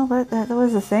 Well, that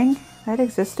was a thing. That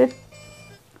existed.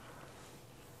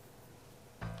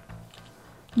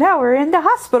 Now we're in the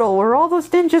hospital where all those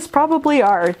ninjas probably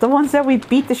are. The ones that we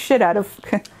beat the shit out of.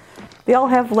 They all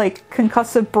have like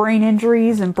concussive brain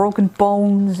injuries and broken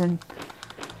bones and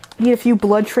need a few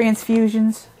blood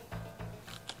transfusions.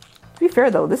 To be fair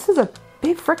though, this is a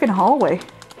big frickin' hallway.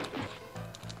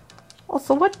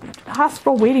 Also, what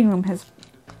hospital waiting room has,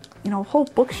 whole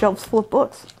bookshelves full of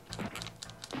books?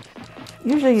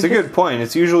 Usually, it's a good point.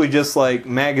 It's usually just like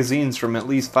magazines from at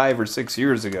least 5 or 6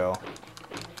 years ago.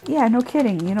 Yeah, no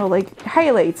kidding. You know, like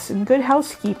highlights and Good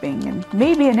Housekeeping, and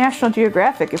maybe a National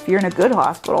Geographic if you're in a good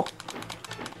hospital.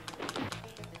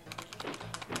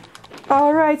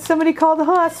 All right, somebody call the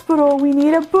hospital. We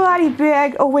need a body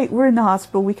bag. Oh wait, we're in the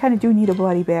hospital. We kind of do need a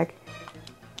body bag.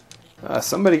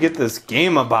 Somebody get this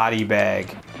game a body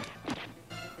bag.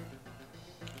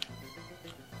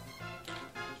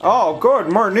 Oh,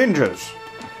 good, more ninjas.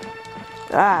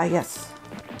 Ah, yes.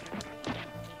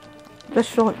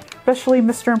 Especially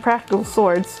Mr. Impractical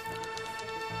Swords.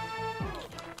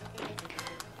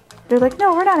 They're like,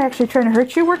 no, we're not actually trying to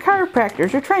hurt you. We're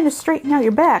chiropractors. We're trying to straighten out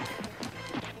your back.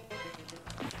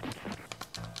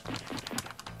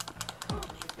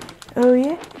 Oh,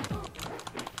 yeah?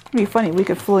 It'd be funny. We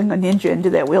could fling a ninja into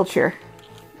that wheelchair.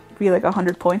 It'd be like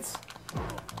 100 points.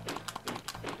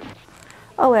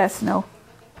 Alas, no.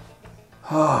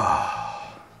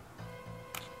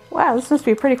 Wow, this must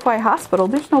be a pretty quiet hospital.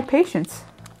 There's no patients.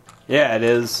 Yeah, it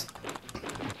is.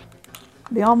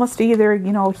 They all must either,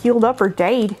 you know, healed up or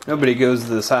died. Nobody goes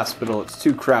to this hospital. It's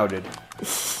too crowded.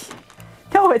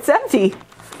 No, it's empty.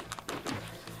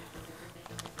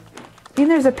 I mean,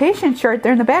 there's a patient chart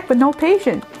there in the back, but no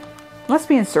patient. Must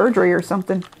be in surgery or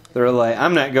something. They're like,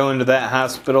 I'm not going to that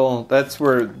hospital. That's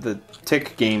where the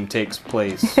tick game takes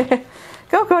place.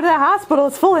 Go to the hospital.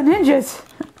 It's full of ninjas.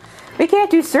 We can't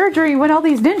do surgery when all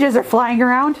these ninjas are flying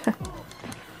around.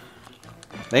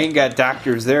 They ain't got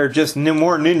doctors there, just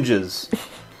more ninjas.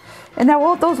 And now,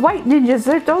 well, those white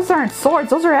ninjas, those aren't swords.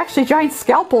 Those are actually giant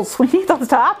scalpels. We need those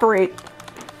to operate.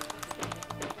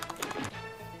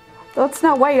 That's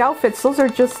not white outfits. Those are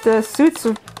just suits.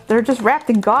 They're just wrapped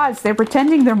in gauze. They're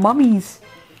pretending they're mummies.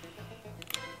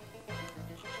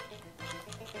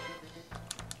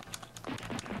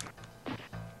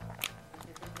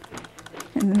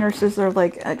 And the nurses are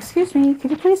like, excuse me,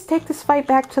 can you please take this fight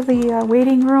back to the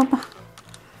waiting room?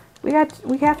 We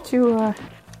have to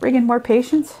bring in more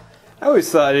patients. I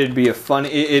always thought it'd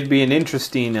be an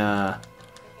interesting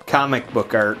comic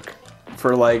book arc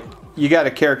for, like, you got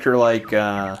a character like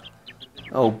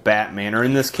Batman, or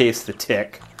in this case the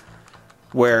Tick,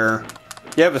 where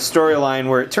you have a storyline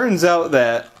where it turns out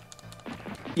that,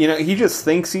 you know, he just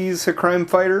thinks he's a crime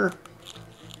fighter,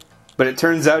 but it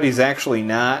turns out he's actually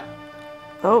not.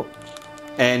 Oh.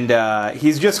 And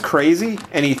he's just crazy,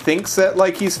 and he thinks that,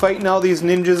 like, he's fighting all these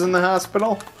ninjas in the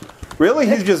hospital. Really?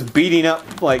 He's just beating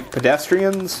up, like,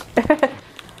 pedestrians?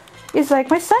 He's like,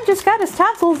 my son just got his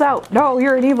tonsils out. No,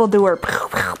 you're an evildoer.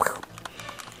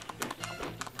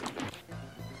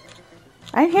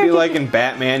 I'm here to be like in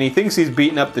Batman. He thinks he's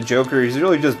beating up the Joker. He's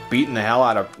really just beating the hell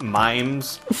out of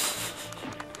mimes.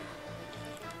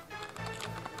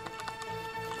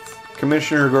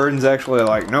 Commissioner Gordon's actually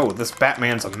like, no, this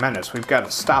Batman's a menace. We've got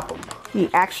to stop him. He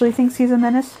actually thinks he's a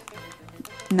menace?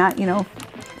 Not, you know,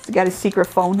 he's got his secret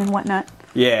phone and whatnot?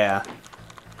 Yeah.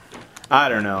 I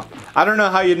don't know. I don't know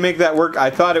how you'd make that work. I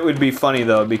thought it would be funny,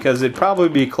 though, because it'd probably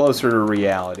be closer to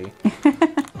reality.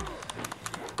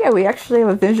 Yeah, we actually have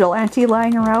a vigilante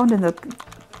lying around, and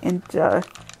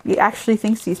he actually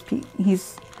thinks he's he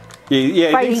thinks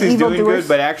he's doing good,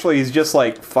 but actually he's just,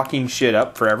 like, fucking shit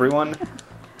up for everyone.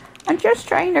 I'm just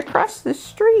trying to cross the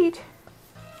street.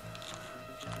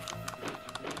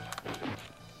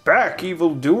 Back,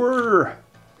 evildoer!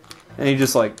 And he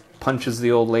just, like, punches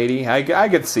the old lady. I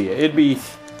could see it. It'd be...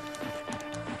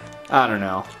 I don't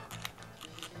know.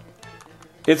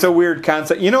 It's a weird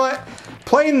concept. You know what?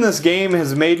 Playing this game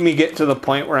has made me get to the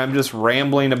point where I'm just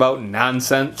rambling about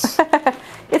nonsense.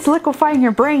 It's liquefying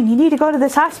your brain. You need to go to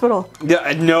this hospital.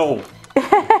 Yeah, no.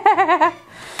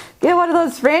 Get one of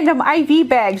those random IV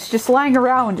bags just lying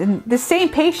around, and the same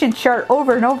patient chart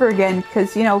over and over again,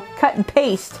 because, you know, cut and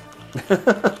paste.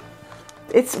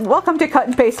 It's welcome to Cut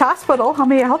and Paste Hospital. How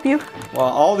may I help you? Well,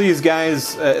 all these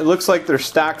guys, it looks like their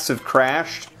stocks have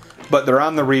crashed, but they're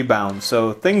on the rebound,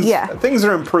 so things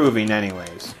are improving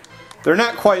anyways. They're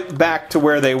not quite back to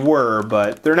where they were,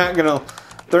 but they're not gonna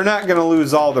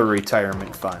lose all their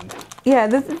retirement fund. Yeah,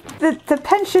 the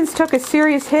pensions took a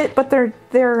serious hit, but they're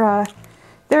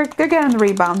getting the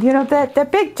rebound. You know,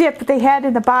 that big dip they had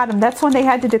in the bottom, that's when they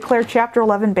had to declare Chapter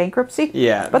 11 bankruptcy.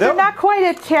 Yeah. But they're not quite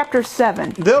at Chapter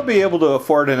 7. They'll be able to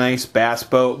afford a nice bass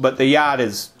boat, but the yacht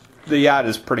is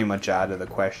pretty much out of the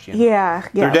question. Yeah.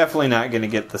 They're definitely not going to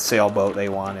get the sailboat they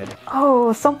wanted.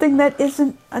 Oh, something that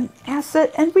isn't an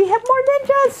asset, and we have more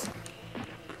ninjas!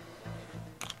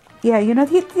 Yeah, you know,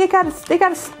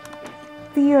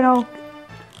 you know,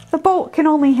 the boat can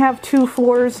only have 2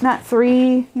 floors, not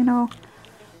 3, you know.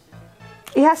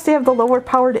 It has to have the lower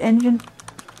powered engine.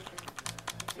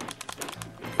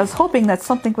 I was hoping that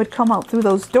something would come out through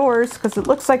those doors, because it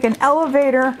looks like an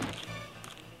elevator.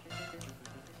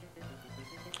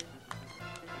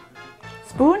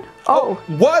 Spoon? Oh.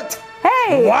 What?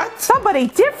 Hey! What? Somebody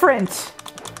different!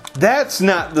 That's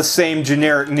not the same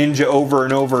generic ninja over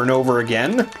and over and over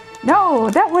again. No,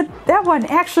 that one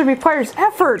actually requires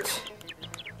effort.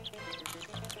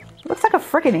 Looks like a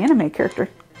frickin' anime character.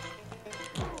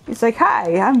 He's like,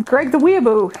 hi, I'm Greg the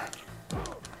Weeaboo.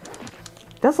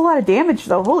 Does a lot of damage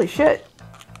though, holy shit.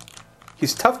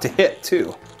 He's tough to hit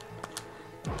too.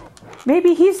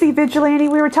 Maybe he's the vigilante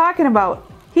we were talking about.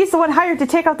 He's the one hired to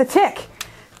take out the tick.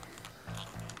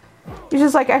 He's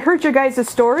just like, I heard your guys'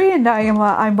 story and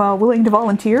I'm willing to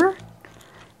volunteer.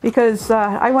 Because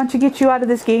I want to get you out of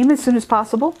this game as soon as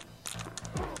possible.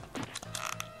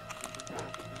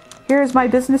 Here's my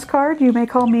business card. You may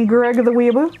call me Greg the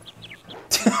Weeaboo.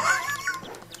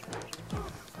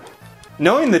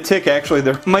 Knowing the tick, actually,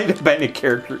 there might have been a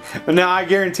character. Now, I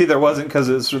guarantee there wasn't because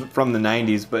it was from the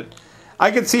 90s, but I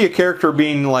could see a character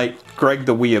being like Greg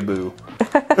the Weeaboo.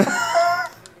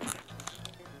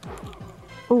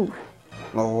 Ooh.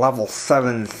 A level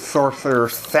 7 sorcerer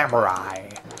samurai.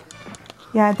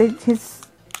 Yeah, his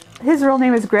real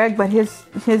name is Greg, but his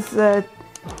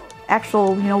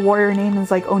actual, warrior name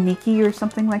is like Oniki or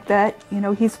something like that.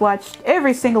 He's watched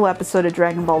every single episode of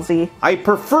Dragon Ball Z. I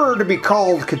prefer to be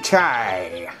called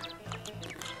Kachai.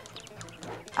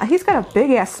 He's got a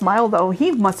big-ass smile, though.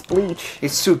 He must bleach.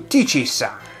 It's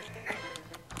Tsukichi-san.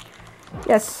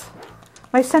 Yes.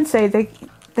 My sensei,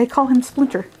 they call him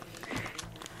Splinter.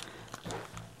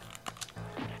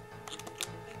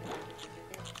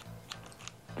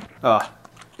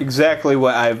 Exactly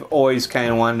what I've always kind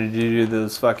of wanted to do,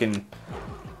 those fucking...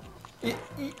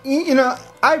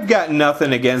 I've got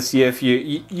nothing against you if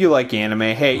you like anime.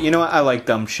 Hey, you know what? I like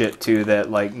dumb shit too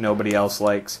that like nobody else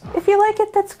likes. If you like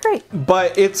it, that's great.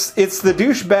 But it's the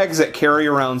douchebags that carry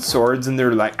around swords and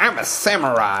they're like, I'm a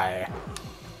samurai.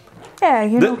 Yeah,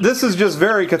 This is just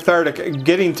very cathartic,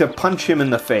 getting to punch him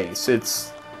in the face.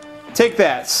 It's... Take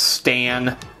that,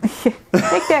 Stan.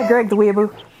 Take that, Greg the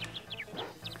Weeaboo.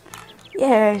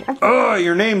 Yeah. Oh,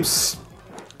 your name's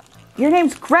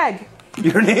Greg.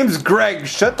 Your name's Greg.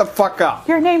 Shut the fuck up.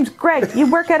 Your name's Greg.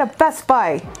 You work at a Best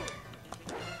Buy.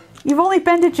 You've only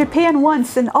been to Japan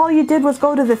once, and all you did was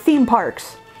go to the theme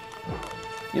parks.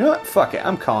 You know what? Fuck it.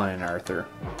 I'm calling in Arthur.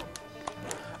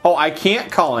 Oh, I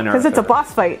can't call in Arthur. Because it's a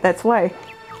boss fight, that's why.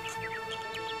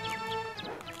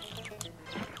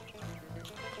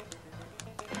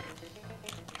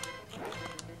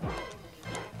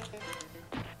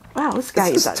 Wow, this guy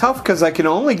is tough because I can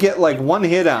only get like one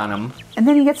hit on him. And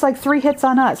then he gets like 3 hits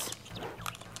on us.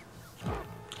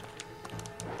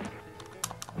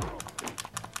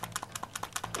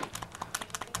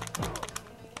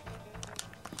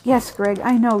 Yes, Greg,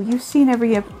 I know. You've seen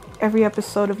every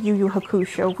episode of Yu Yu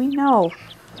Hakusho. We know.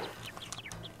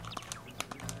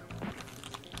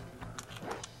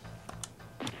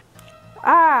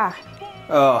 Ah!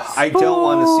 Oh, I don't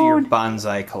want to see your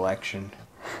bonsai collection.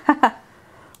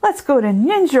 Let's go to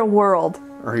Ninja World.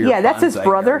 Yeah, that's his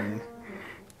brother. Garden.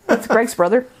 That's Greg's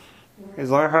brother. He's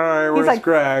like, hi, where's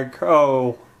Greg?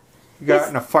 Oh, he got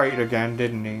in a fight again,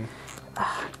 didn't he?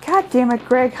 God damn it,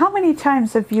 Greg. How many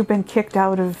times have you been kicked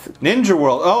out of... Ninja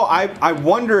World. Oh, I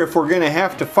wonder if we're going to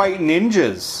have to fight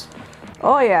ninjas.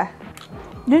 Oh, yeah.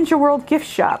 Ninja World gift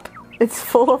shop. It's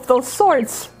full of those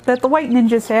swords that the white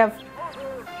ninjas have.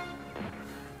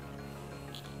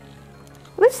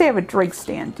 At least they have a drink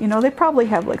stand. They probably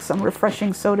have like some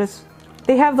refreshing sodas.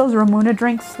 They have those Ramuna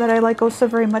drinks that I like so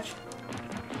very much.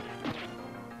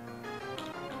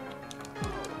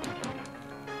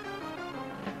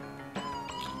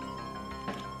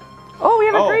 Oh, we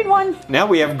have a green one! Now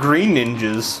we have green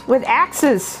ninjas. With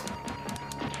axes.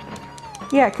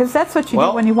 Yeah, because that's what you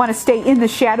do when you want to stay in the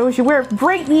shadows. You wear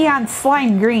bright neon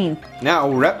slime green.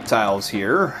 Now Reptile's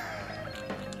here.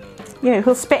 Yeah,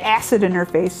 he'll spit acid in her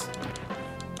face.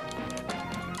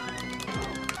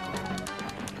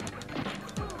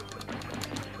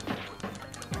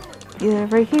 Yeah,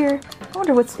 right here. I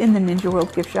wonder what's in the Ninja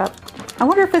World gift shop. I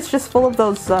wonder if it's just full of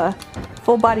those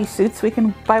full body suits. We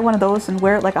can buy one of those and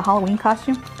wear it like a Halloween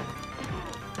costume.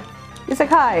 He's like,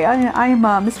 hi, I'm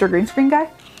Mr. Green Screen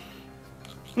Guy.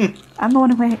 I'm the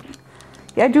one who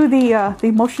I do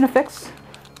the motion effects.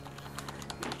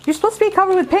 You're supposed to be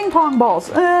covered with ping pong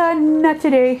balls. Not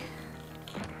today.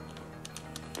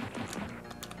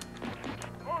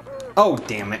 Oh,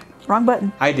 damn it. Wrong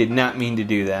button. I did not mean to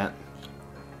do that.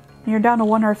 You're down to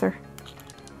 1 Arthur.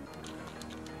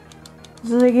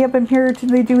 So like, yep, I'm here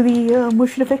to do the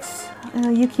motion effects.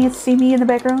 You can't see me in the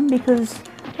background because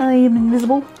I am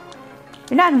invisible.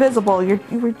 You're not invisible. You're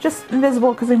just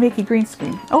invisible because they make you green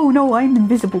screen. Oh no, I'm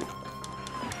invisible.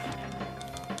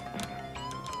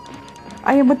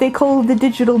 I am what they call the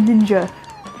digital ninja.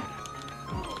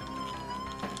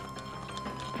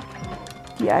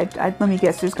 Yeah, let me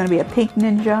guess. There's going to be a pink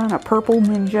ninja, and a purple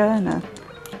ninja, and a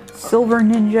silver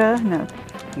ninja, and a...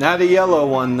 Not a yellow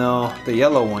one, though. The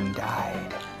yellow one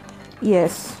died.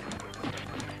 Yes.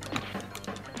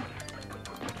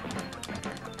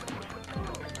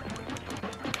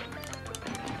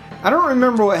 I don't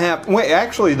remember what happened. Wait,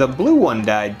 actually, the blue one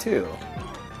died, too.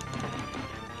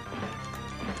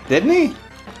 Didn't he?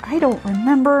 I don't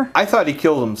remember. I thought he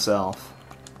killed himself.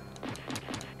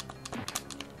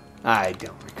 I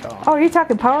don't recall. Oh, are you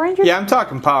talking Power Rangers? Yeah, I'm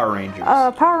talking Power Rangers.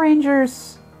 Power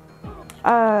Rangers,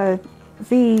 the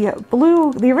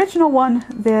original one,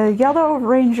 the Yellow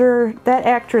Ranger, that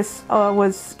actress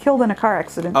was killed in a car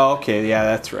accident. Oh, okay, yeah,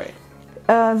 that's right.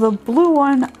 The blue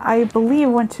one, I believe,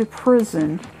 went to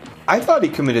prison. I thought he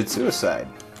committed suicide.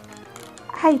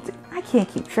 I can't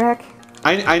keep track.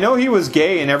 I know he was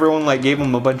gay and everyone like gave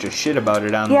him a bunch of shit about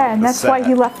it on Yeah, and the that's set. why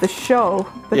he left the show.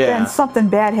 But Yeah. then something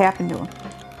bad happened to him.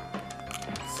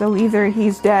 So either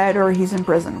he's dead or he's in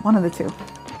prison. One of the two.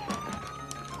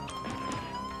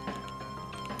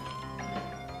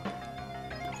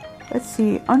 Let's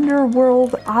see.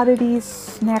 Underworld Oddities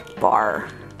Snack Bar.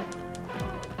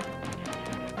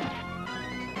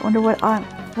 Wonder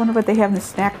what they have in the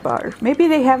snack bar. Maybe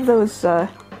they have those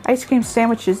ice cream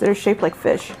sandwiches that are shaped like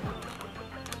fish.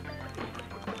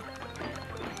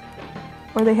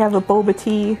 Or they have a boba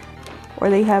tea. Or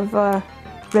they have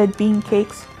red bean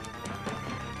cakes.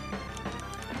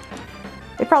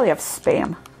 They probably have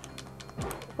Spam.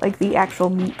 Like the actual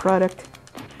meat product.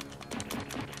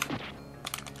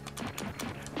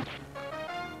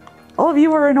 All of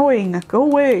you are annoying. Go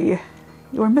away.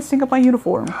 You are messing up my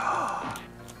uniform.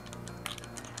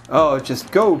 Oh,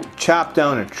 just go chop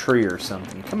down a tree or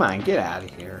something. Come on, get out of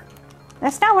here.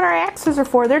 That's not what our axes are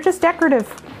for. They're just decorative.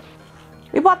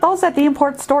 We bought those at the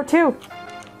import store too.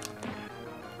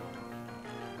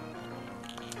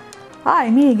 Hi,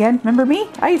 me again. Remember me?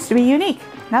 I used to be unique.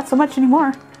 Not so much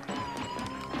anymore.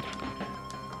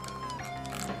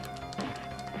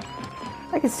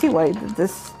 I can see why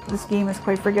this game is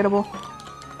quite forgettable.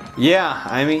 Yeah,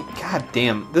 I mean, god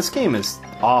damn, this game is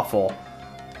awful.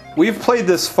 We've played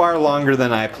this far longer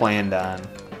than I planned on.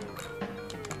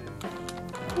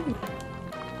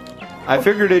 I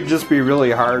figured it'd just be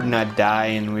really hard and I'd die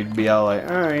and we'd be all like,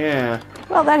 oh yeah.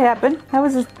 Well, that happened. That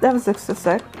was a success.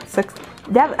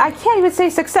 I can't even say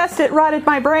success. It rotted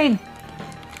my brain.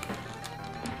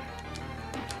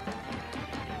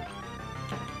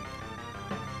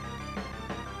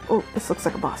 Oh, this looks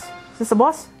like a boss. Is this a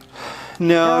boss?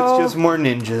 No, it's just more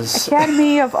ninjas.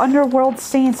 Academy of Underworld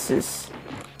Sciences.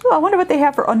 Oh, I wonder what they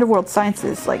have for Underworld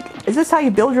Sciences. Like, is this how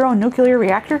you build your own nuclear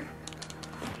reactor?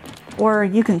 Or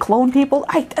you can clone people?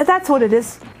 That's what it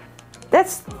is.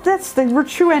 That's the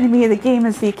true enemy of the game,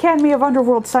 is the Academy of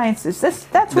Underworld Sciences. That's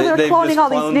where they're cloning all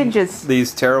these ninjas.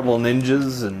 These terrible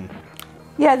ninjas and...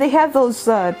 Yeah, they have those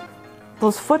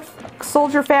foot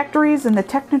soldier factories in the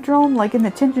Technodrome, like in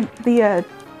the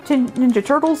Ninja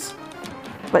Turtles.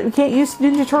 But we can't use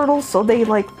Ninja Turtles, so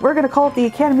we're gonna call it the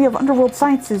Academy of Underworld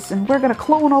Sciences, and we're gonna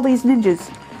clone all these ninjas.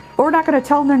 But we're not gonna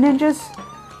tell them they're ninjas.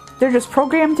 They're just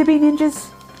programmed to be ninjas.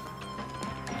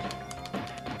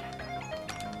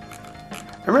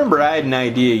 I remember I had an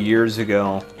idea years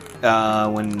ago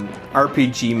when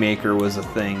RPG Maker was a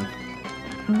thing.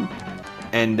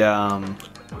 And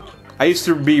I used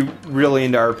to be really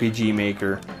into RPG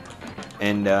Maker.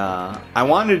 And I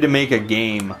wanted to make a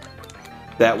game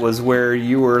that was where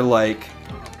you were like...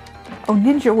 Oh,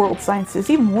 Ninja World Sciences,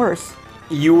 even worse.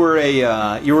 You were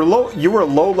a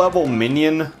low-level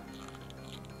minion.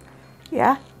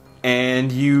 Yeah.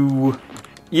 And you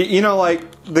know, like,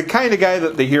 the kind of guy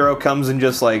that the hero comes and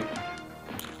just, like,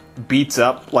 beats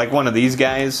up, like one of these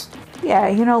guys. Yeah,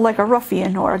 you know, like a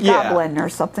ruffian or a goblin or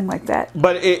something like that.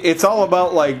 But it's all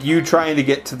about, like, you trying to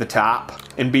get to the top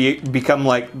and become,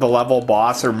 like, the level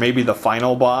boss or maybe the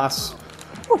final boss.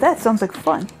 Oh, that sounds like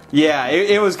fun. Yeah,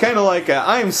 it was kind of like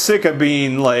I'm sick of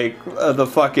being, like, the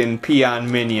fucking peon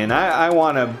minion. I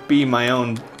want to be my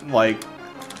own, like...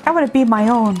 I want to be my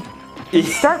own.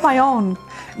 Start my own,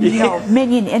 you know,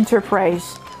 minion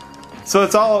enterprise. So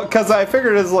it's all... Because I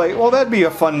figured it's like, well, that'd be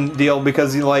a fun deal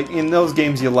because, you like, in those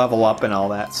games you level up and all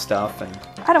that stuff. And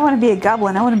I don't want to be a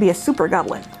goblin. I want to be a super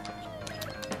goblin.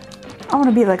 I want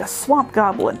to be like a swamp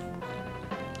goblin.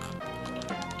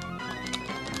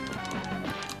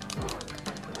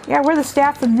 Yeah, we're the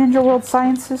staff of Ninja World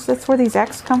Sciences. That's where these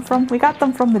X come from. We got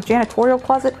them from the janitorial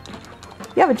closet.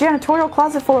 You have a janitorial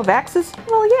closet full of axes?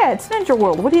 Well, yeah, it's Ninja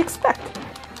World. What do you expect?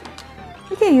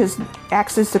 You can use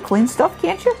axes to clean stuff,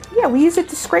 can't you? Yeah, we use it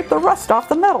to scrape the rust off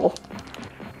the metal.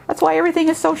 That's why everything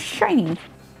is so shiny.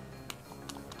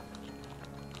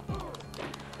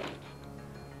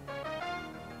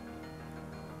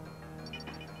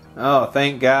 Oh,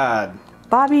 thank God.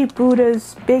 Bobby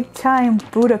Buddha's Big Time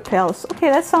Buddha Palace. Okay,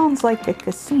 that sounds like a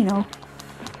casino.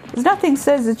 There's nothing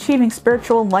says achieving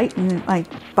spiritual enlightenment like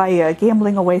by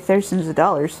gambling away thousands of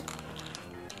dollars.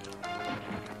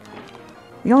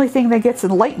 The only thing that gets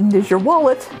enlightened is your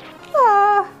wallet.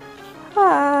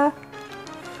 Yeah,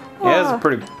 that's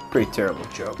a pretty terrible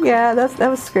joke. Yeah, that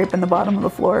was scraping the bottom of the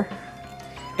floor.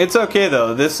 It's okay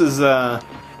though. This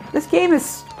game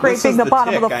is scraping the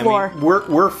bottom of the floor. I mean,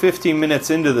 we're 15 minutes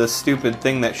into this stupid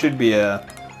thing that should be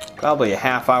probably a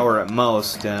half hour at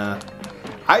most.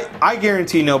 I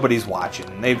guarantee nobody's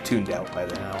watching. They've tuned out by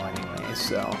now anyway.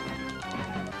 So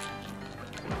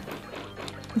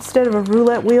instead of a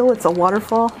roulette wheel, it's a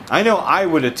waterfall. I know I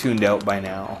would have tuned out by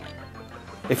now.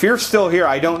 If you're still here,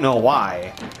 I don't know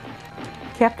why.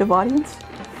 Captive audience?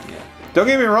 Yeah. Don't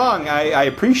get me wrong, I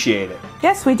appreciate it.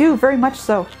 Yes, we do, very much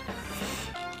so.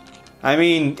 I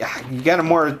mean, you got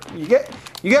more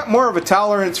of a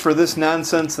tolerance for this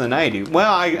nonsense than I do.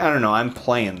 Well, I don't know. I'm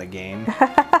playing the game.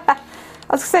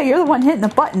 I was gonna say, you're the one hitting the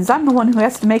buttons. I'm the one who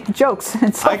has to make the jokes.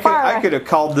 And so I could have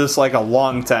called this like a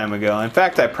long time ago. In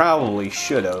fact, I probably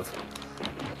should have.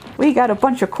 We got a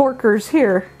bunch of corkers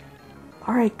here.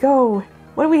 All right, go.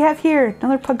 What do we have here?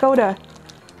 Another pagoda.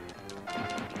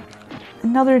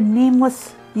 Another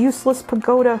nameless, useless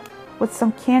pagoda with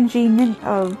some kanji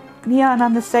neon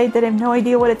on the side that I have no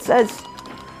idea what it says.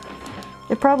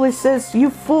 It probably says, "You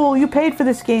fool, you paid for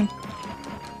this game."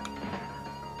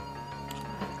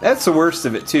 That's the worst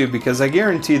of it too, because I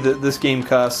guarantee that this game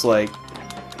costs like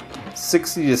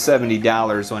 $60 to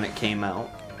 $70 when it came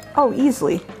out. Oh,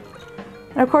 easily.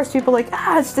 And of course, people are like,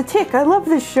 it's The Tick. I love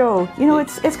this show. You know,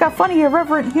 it's got funny,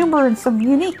 irreverent humor and some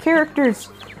unique characters.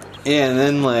 Yeah, and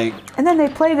then they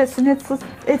play this, and it's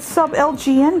sub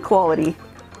LGN quality.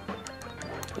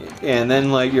 And then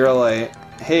you're like,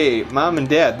 "Hey, Mom and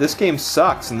Dad, this game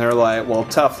sucks," and they're like, "Well,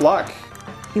 tough luck.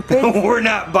 You paid. We're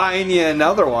not buying you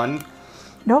another one."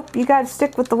 Nope, you gotta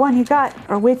stick with the one you got,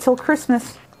 or wait till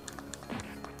Christmas.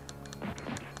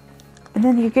 And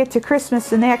then you get to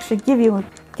Christmas, and they actually get you an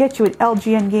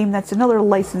LGN game that's another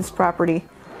licensed property,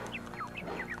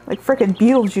 like frickin'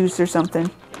 Beetlejuice or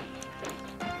something.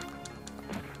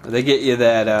 They get you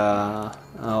that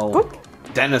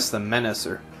Dennis the Menace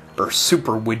or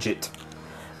Super Widget.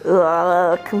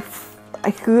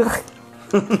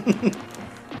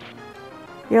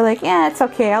 You're like, yeah, it's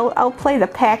okay. I'll play the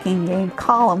packing game,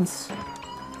 Columns.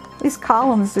 At least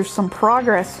Columns, there's some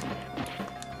progress.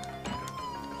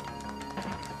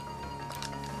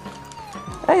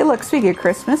 Hey, look, speaking of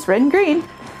Christmas, red and green.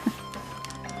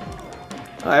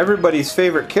 Everybody's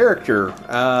favorite character,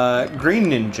 Green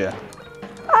Ninja.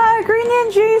 Green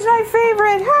Ninja is my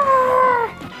favorite.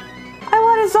 I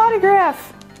want his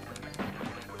autograph.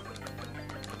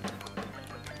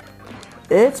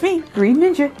 It's me, Green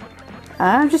Ninja.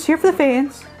 I'm just here for the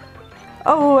fans.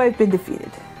 Oh, I've been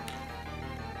defeated.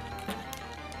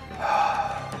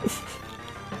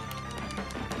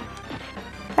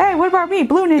 Hey, what about me,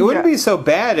 Blue Ninja? It wouldn't be so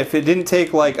bad if it didn't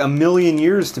take like a million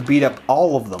years to beat up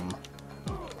all of them.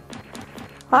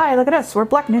 Hi, look at us. We're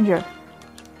Black Ninja.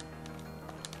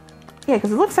 Yeah,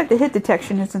 because it looks like the hit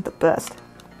detection isn't the best.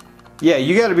 Yeah,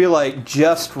 you got to be like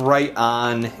just right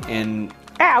on and.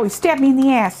 Ow! He stabbed me in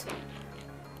the ass.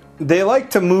 They like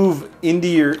to move into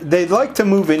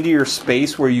your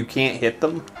space where you can't hit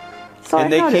them, so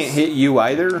and they can't hit you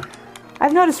either.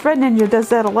 I've noticed Red Ninja does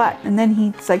that a lot, and then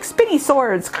he's like spinny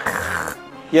swords.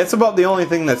 Yeah, it's about the only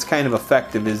thing that's kind of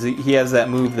effective is he has that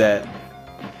move that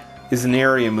is an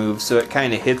area move, so it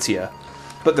kind of hits you.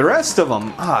 But the rest of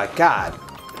them, God.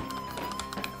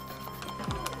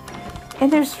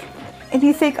 And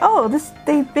you think,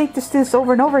 they make this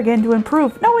over and over again to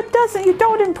improve. No, it doesn't. You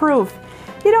don't improve.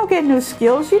 You don't get new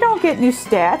skills. You don't get new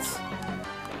stats.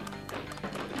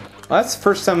 Well, that's the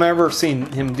first time I've ever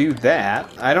seen him do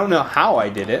that. I don't know how I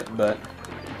did it, but...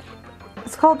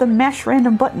 It's called the mash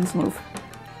random buttons move.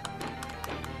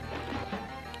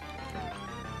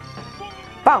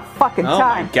 About fucking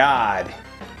time. Oh my God.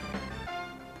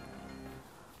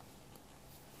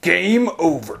 Game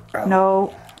over. Oh.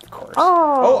 No. Of course.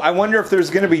 Oh, I wonder if there's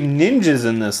going to be ninjas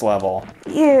in this level.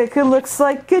 Yeah, it looks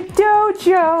like a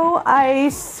dojo. I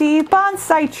see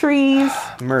bonsai trees.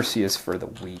 Mercy is for the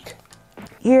weak.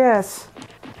 Yes.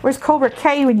 Where's Cobra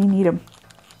K when you need him?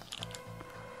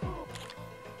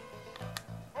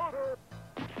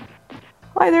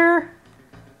 Hi there.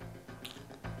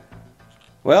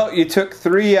 Well, you took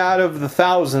 3 out of the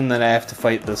 1,000 that I have to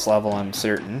fight this level, I'm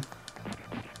certain.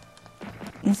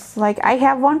 It's like, I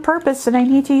have one purpose and I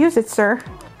need to use it, sir.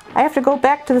 I have to go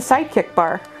back to the sidekick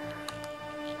bar.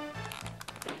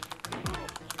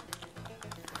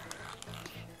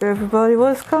 Everybody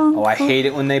was kung fu. Oh, I hate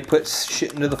it when they put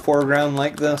shit into the foreground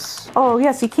like this. Oh,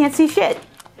 yes, you can't see shit.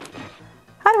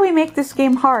 How do we make this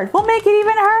game hard? We'll make it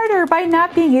even harder by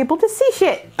not being able to see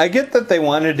shit. I get that they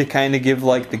wanted to kind of give,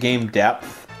 like, the game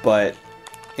depth, but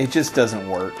it just doesn't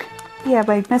work. Yeah,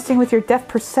 by messing with your depth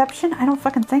perception? I don't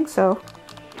fucking think so.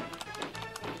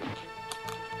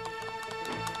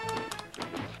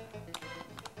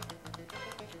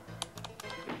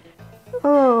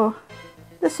 Oh,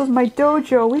 this was my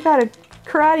dojo. We got a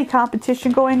karate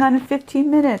competition going on in 15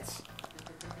 minutes.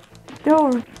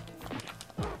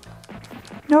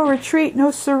 No retreat,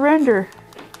 no surrender.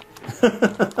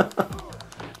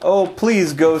 Oh,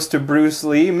 please, Ghost of Bruce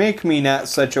Lee, make me not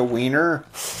such a wiener.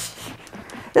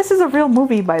 This is a real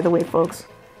movie, by the way, folks.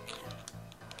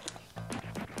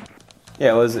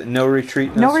 Yeah, was it No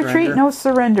Retreat, No Surrender? No retreat, no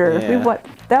surrender. Yeah.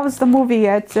 That was the movie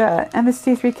at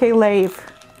MST3K Live.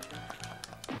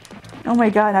 Oh my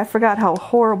god, I forgot how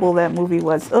horrible that movie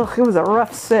was. Ugh, it was a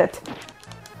rough sit.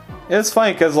 It's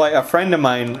funny because, like, a friend of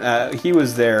mine, he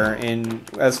was there, and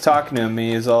I was talking to him, and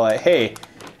he was all like, hey,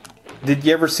 did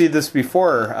you ever see this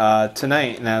before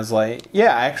tonight? And I was like,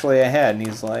 yeah, actually I had. And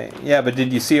he's like, yeah, but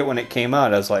did you see it when it came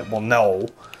out? I was like, well, no.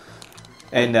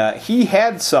 And he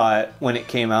had saw it when it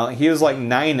came out. He was like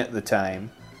 9 at the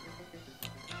time.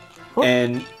 Whoop.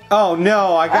 And, oh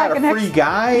no, I got a free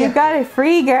guy? You got a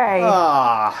free guy.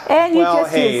 Ah, and you well,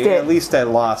 just hey, used it. At least I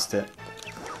lost it.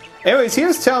 Anyways, he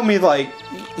was telling me, like,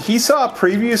 he saw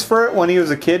previews for it when he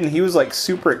was a kid, and he was, like,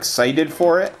 super excited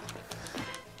for it.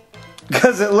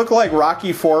 Because it looked like Rocky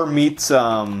IV meets,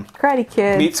 Karate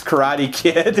Kid. Meets Karate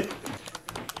Kid.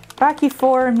 Rocky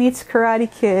IV meets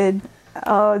Karate Kid.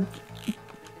 I'm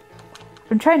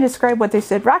trying to describe what they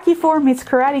said. Rocky IV meets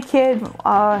Karate Kid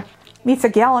meets a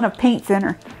gallon of paint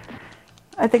thinner.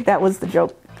 I think that was the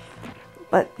joke.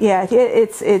 But, yeah,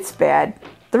 it's bad.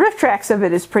 The riff tracks of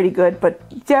it is pretty good,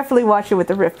 but definitely watch it with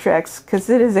the riff tracks, because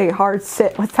it is a hard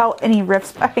sit without any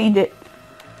riffs behind it.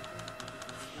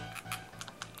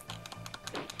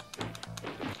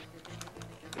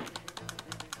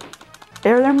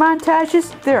 Are there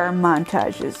montages? There are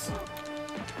montages.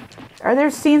 Are there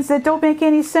scenes that don't make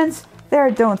any sense? There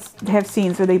don't have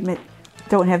scenes where they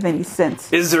don't have any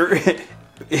sense. Is there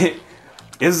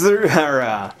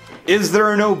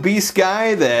an obese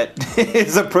guy that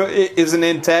is an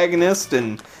antagonist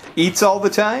and eats all the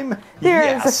time? There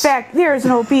is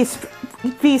an obese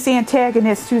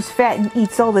antagonist who's fat and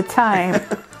eats all the time.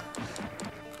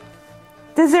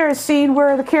 Is there a scene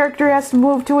where the character has to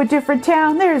move to a different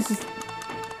town?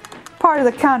 Part of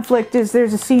the conflict is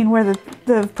there's a scene where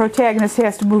the protagonist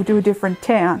has to move to a different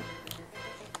town.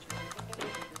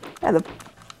 Yeah,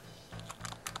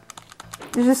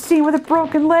 there's a scene with a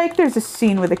broken leg. There's a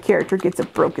scene where the character gets a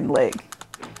broken leg.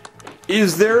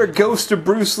 Is there a ghost of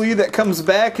Bruce Lee that comes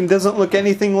back and doesn't look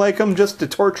anything like him just to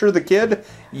torture the kid?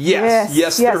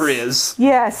 Yes, there is.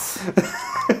 Yes.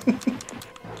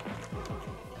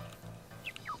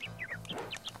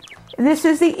 And this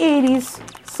is the 80s,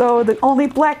 so the only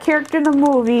black character in the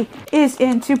movie is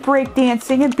into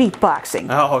breakdancing and beatboxing.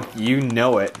 Oh, you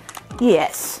know it.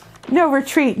 Yes. No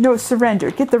retreat, no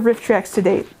surrender. Get the riff tracks to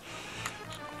date.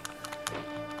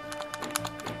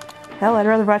 Hell, I'd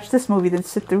rather watch this movie than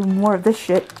sit through more of this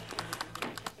shit.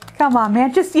 Come on,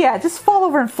 man. Just fall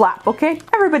over and flop, okay?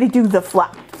 Everybody do the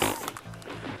flop.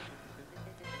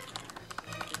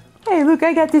 Hey, look,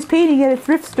 I got this painting at a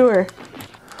thrift store.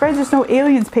 Surprised there's no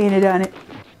aliens painted on it.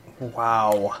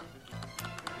 Wow.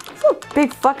 It's a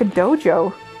big fucking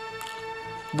dojo.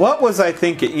 What was I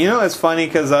thinking? You know, it's funny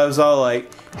because I was all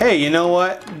like, hey, you know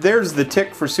what? There's the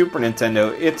Tick for Super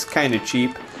Nintendo. It's kind of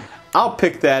cheap. I'll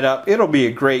pick that up. It'll be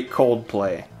a great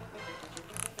Coldplay.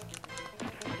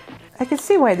 I can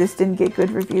see why this didn't get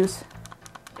good reviews.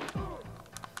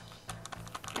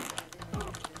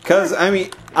 Because, I mean,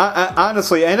 I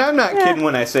honestly, and I'm not kidding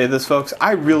when I say this, folks,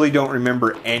 I really don't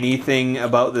remember anything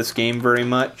about this game very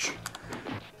much.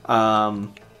 I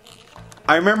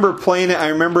remember playing it. I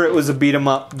remember it was a beat 'em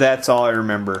up. That's all I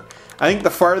remember. I think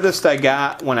the farthest I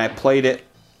got when I played it,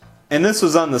 and this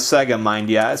was on the Sega, mind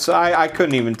you, so I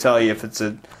couldn't even tell you if it's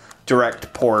a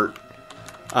direct port.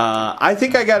 I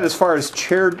think I got as far as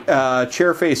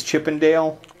Chairface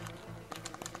Chippendale.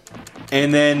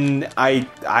 And then I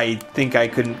think I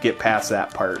couldn't get past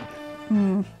that part.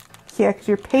 Yeah, because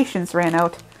your patience ran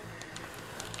out.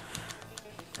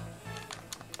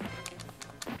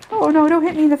 Oh no, don't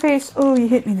hit me in the face. Oh, you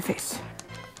hit me in the face.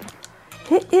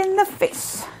 Hit in the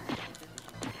face.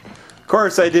 Of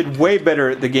course, I did way better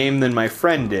at the game than my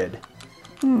friend did.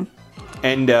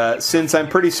 And since I'm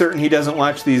pretty certain he doesn't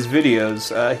watch these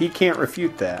videos, he can't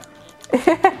refute that.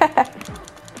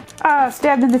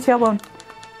 Stabbed in the tailbone.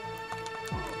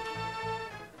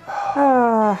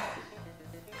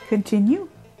 Continue?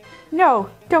 No,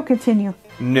 don't continue.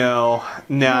 No,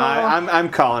 I'm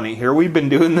calling it here. We've been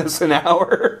doing this an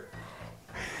hour.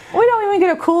 We don't even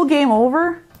get a cool game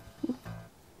over.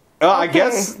 Oh, Okay.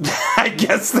 I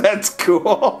guess that's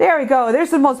cool. There we go.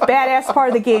 There's the most badass part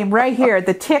of the game right here.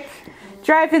 The Tick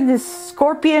driving this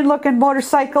scorpion-looking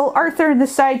motorcycle, Arthur in the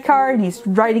sidecar, and he's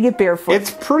riding it barefoot.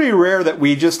 It's pretty rare that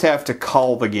we just have to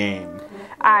call the game.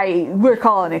 We're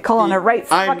calling it right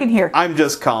fucking here. I'm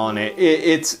just calling it.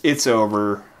 It's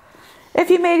over. If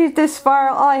you made it this far,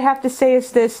 all I have to say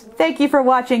is this. Thank you for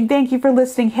watching. Thank you for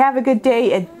listening. Have a good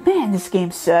day. And man, this game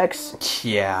sucks.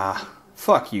 Yeah.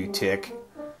 Fuck you, Tick.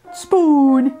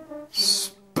 Spoon.